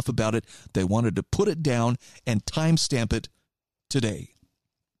strongly enough about it that I wanted to put it down and timestamp it today.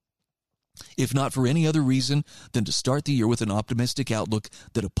 If not for any other reason than to start the year with an optimistic outlook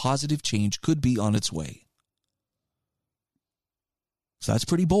that a positive change could be on its way. So that's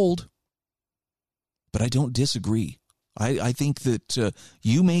pretty bold. But I don't disagree. I think that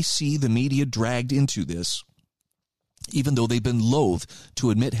you may see the media dragged into this, even though they've been loath to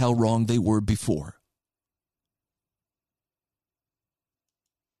admit how wrong they were before.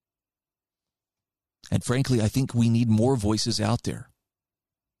 And frankly, I think we need more voices out there.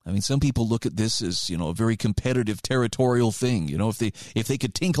 I mean, some people look at this as, a very competitive, territorial thing. If they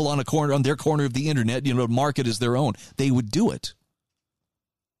could tinkle on their corner of the internet, mark it as their own, they would do it.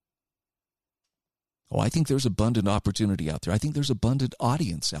 Oh, I think there's abundant opportunity out there. I think there's abundant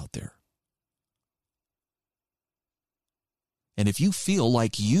audience out there. And if you feel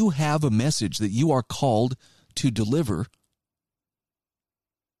like you have a message that you are called to deliver,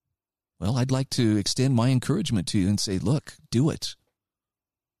 well, I'd like to extend my encouragement to you and say, look, do it.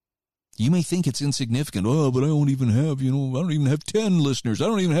 You may think it's insignificant. Oh, but I don't even have 10 listeners. I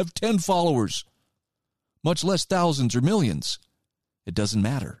don't even have 10 followers, much less thousands or millions. It doesn't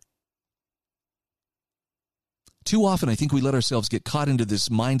matter. Too often, I think we let ourselves get caught into this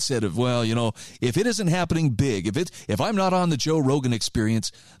mindset of, well, if it isn't happening big, if I'm not on the Joe Rogan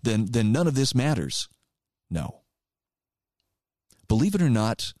Experience, then none of this matters. No. Believe it or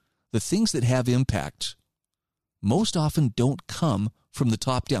not, the things that have impact most often don't come from the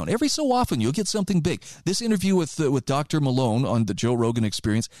top down. Every so often, you'll get something big. This interview with Dr. Malone on the Joe Rogan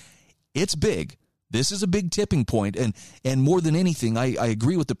Experience, it's big. This is a big tipping point, and more than anything, I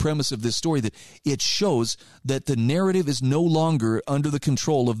agree with the premise of this story that it shows that the narrative is no longer under the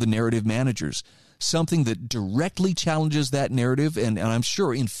control of the narrative managers. Something that directly challenges that narrative and I'm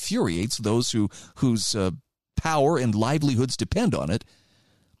sure infuriates those whose power and livelihoods depend on it.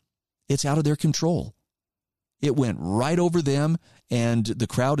 It's out of their control. It went right over them, and the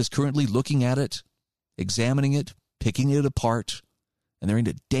crowd is currently looking at it, examining it, picking it apart, and there ain't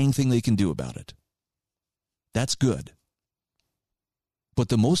a dang thing they can do about it. That's good. But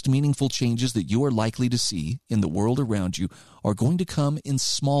the most meaningful changes that you are likely to see in the world around you are going to come in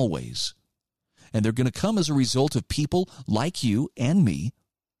small ways. And they're going to come as a result of people like you and me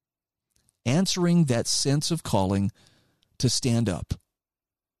answering that sense of calling to stand up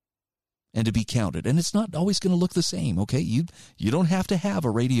and to be counted. And it's not always going to look the same, okay? You don't have to have a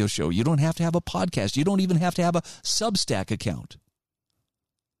radio show. You don't have to have a podcast. You don't even have to have a Substack account.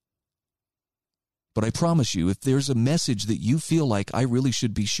 But I promise you, if there's a message that you feel like I really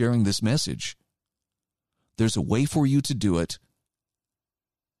should be sharing this message, there's a way for you to do it.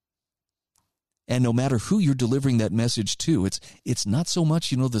 And no matter who you're delivering that message to, it's not so much,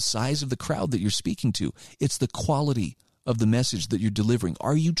 the size of the crowd that you're speaking to. It's the quality of the message that you're delivering.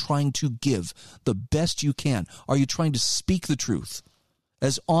 Are you trying to give the best you can? Are you trying to speak the truth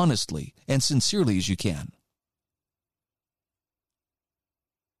as honestly and sincerely as you can?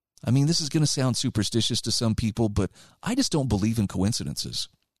 I mean, this is going to sound superstitious to some people, but I just don't believe in coincidences.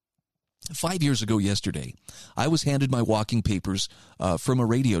 5 years ago yesterday, I was handed my walking papers from a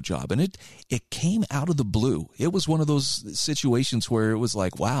radio job, and it came out of the blue. It was one of those situations where it was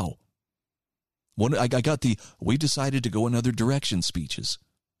like, wow. I got we decided to go another direction speeches.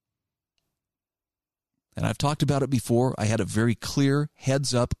 And I've talked about it before. I had a very clear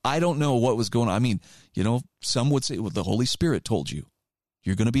heads up. I don't know what was going on. I mean, some would say, well, the Holy Spirit told you.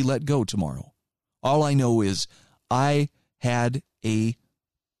 You're going to be let go tomorrow. All I know is I had a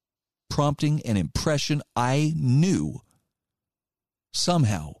prompting, an impression. I knew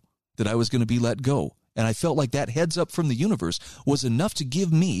somehow that I was going to be let go. And I felt like that heads up from the universe was enough to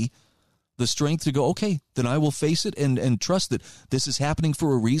give me the strength to go, okay, then I will face it and trust that this is happening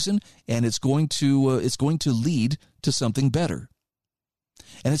for a reason, and it's going to lead to something better.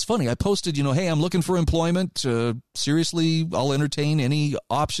 And it's funny, I posted, hey, I'm looking for employment. Seriously, I'll entertain any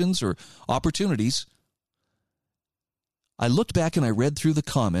options or opportunities. I looked back and I read through the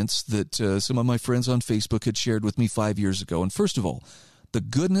comments that some of my friends on Facebook had shared with me 5 years ago. And first of all, the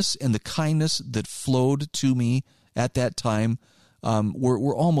goodness and the kindness that flowed to me at that time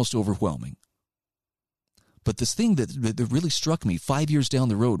were almost overwhelming. But this thing that really struck me 5 years down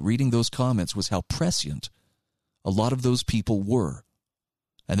the road, reading those comments, was how prescient a lot of those people were.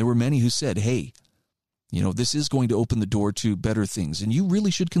 And there were many who said, hey, this is going to open the door to better things. And you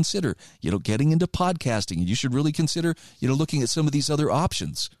really should consider, getting into podcasting. And you should really consider, looking at some of these other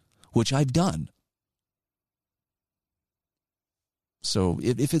options, which I've done. So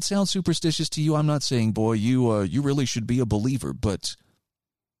if it sounds superstitious to you, I'm not saying, boy, you really should be a believer. But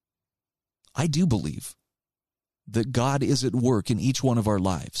I do believe that God is at work in each one of our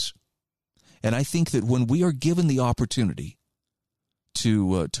lives. And I think that when we are given the opportunity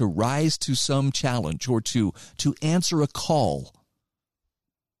to rise to some challenge or to answer a call,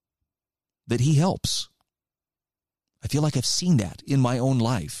 that he helps. I feel like I've seen that in my own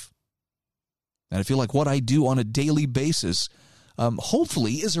life. And I feel like what I do on a daily basis,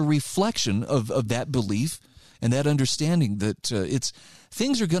 hopefully, is a reflection of that belief and that understanding that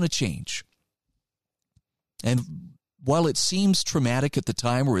things are going to change. And while it seems traumatic at the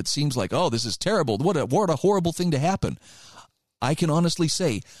time, or it seems like, oh, this is terrible, what a horrible thing to happen, I can honestly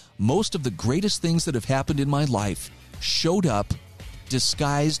say most of the greatest things that have happened in my life showed up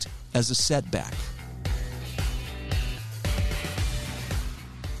disguised as a setback.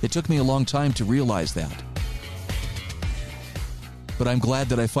 It took me a long time to realize that. But I'm glad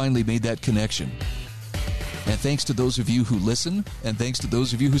that I finally made that connection. And thanks to those of you who listen, and thanks to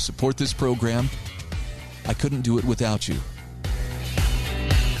those of you who support this program, I couldn't do it without you.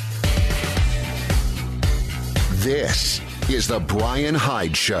 This is the Bryan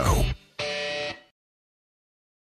Hyde Show.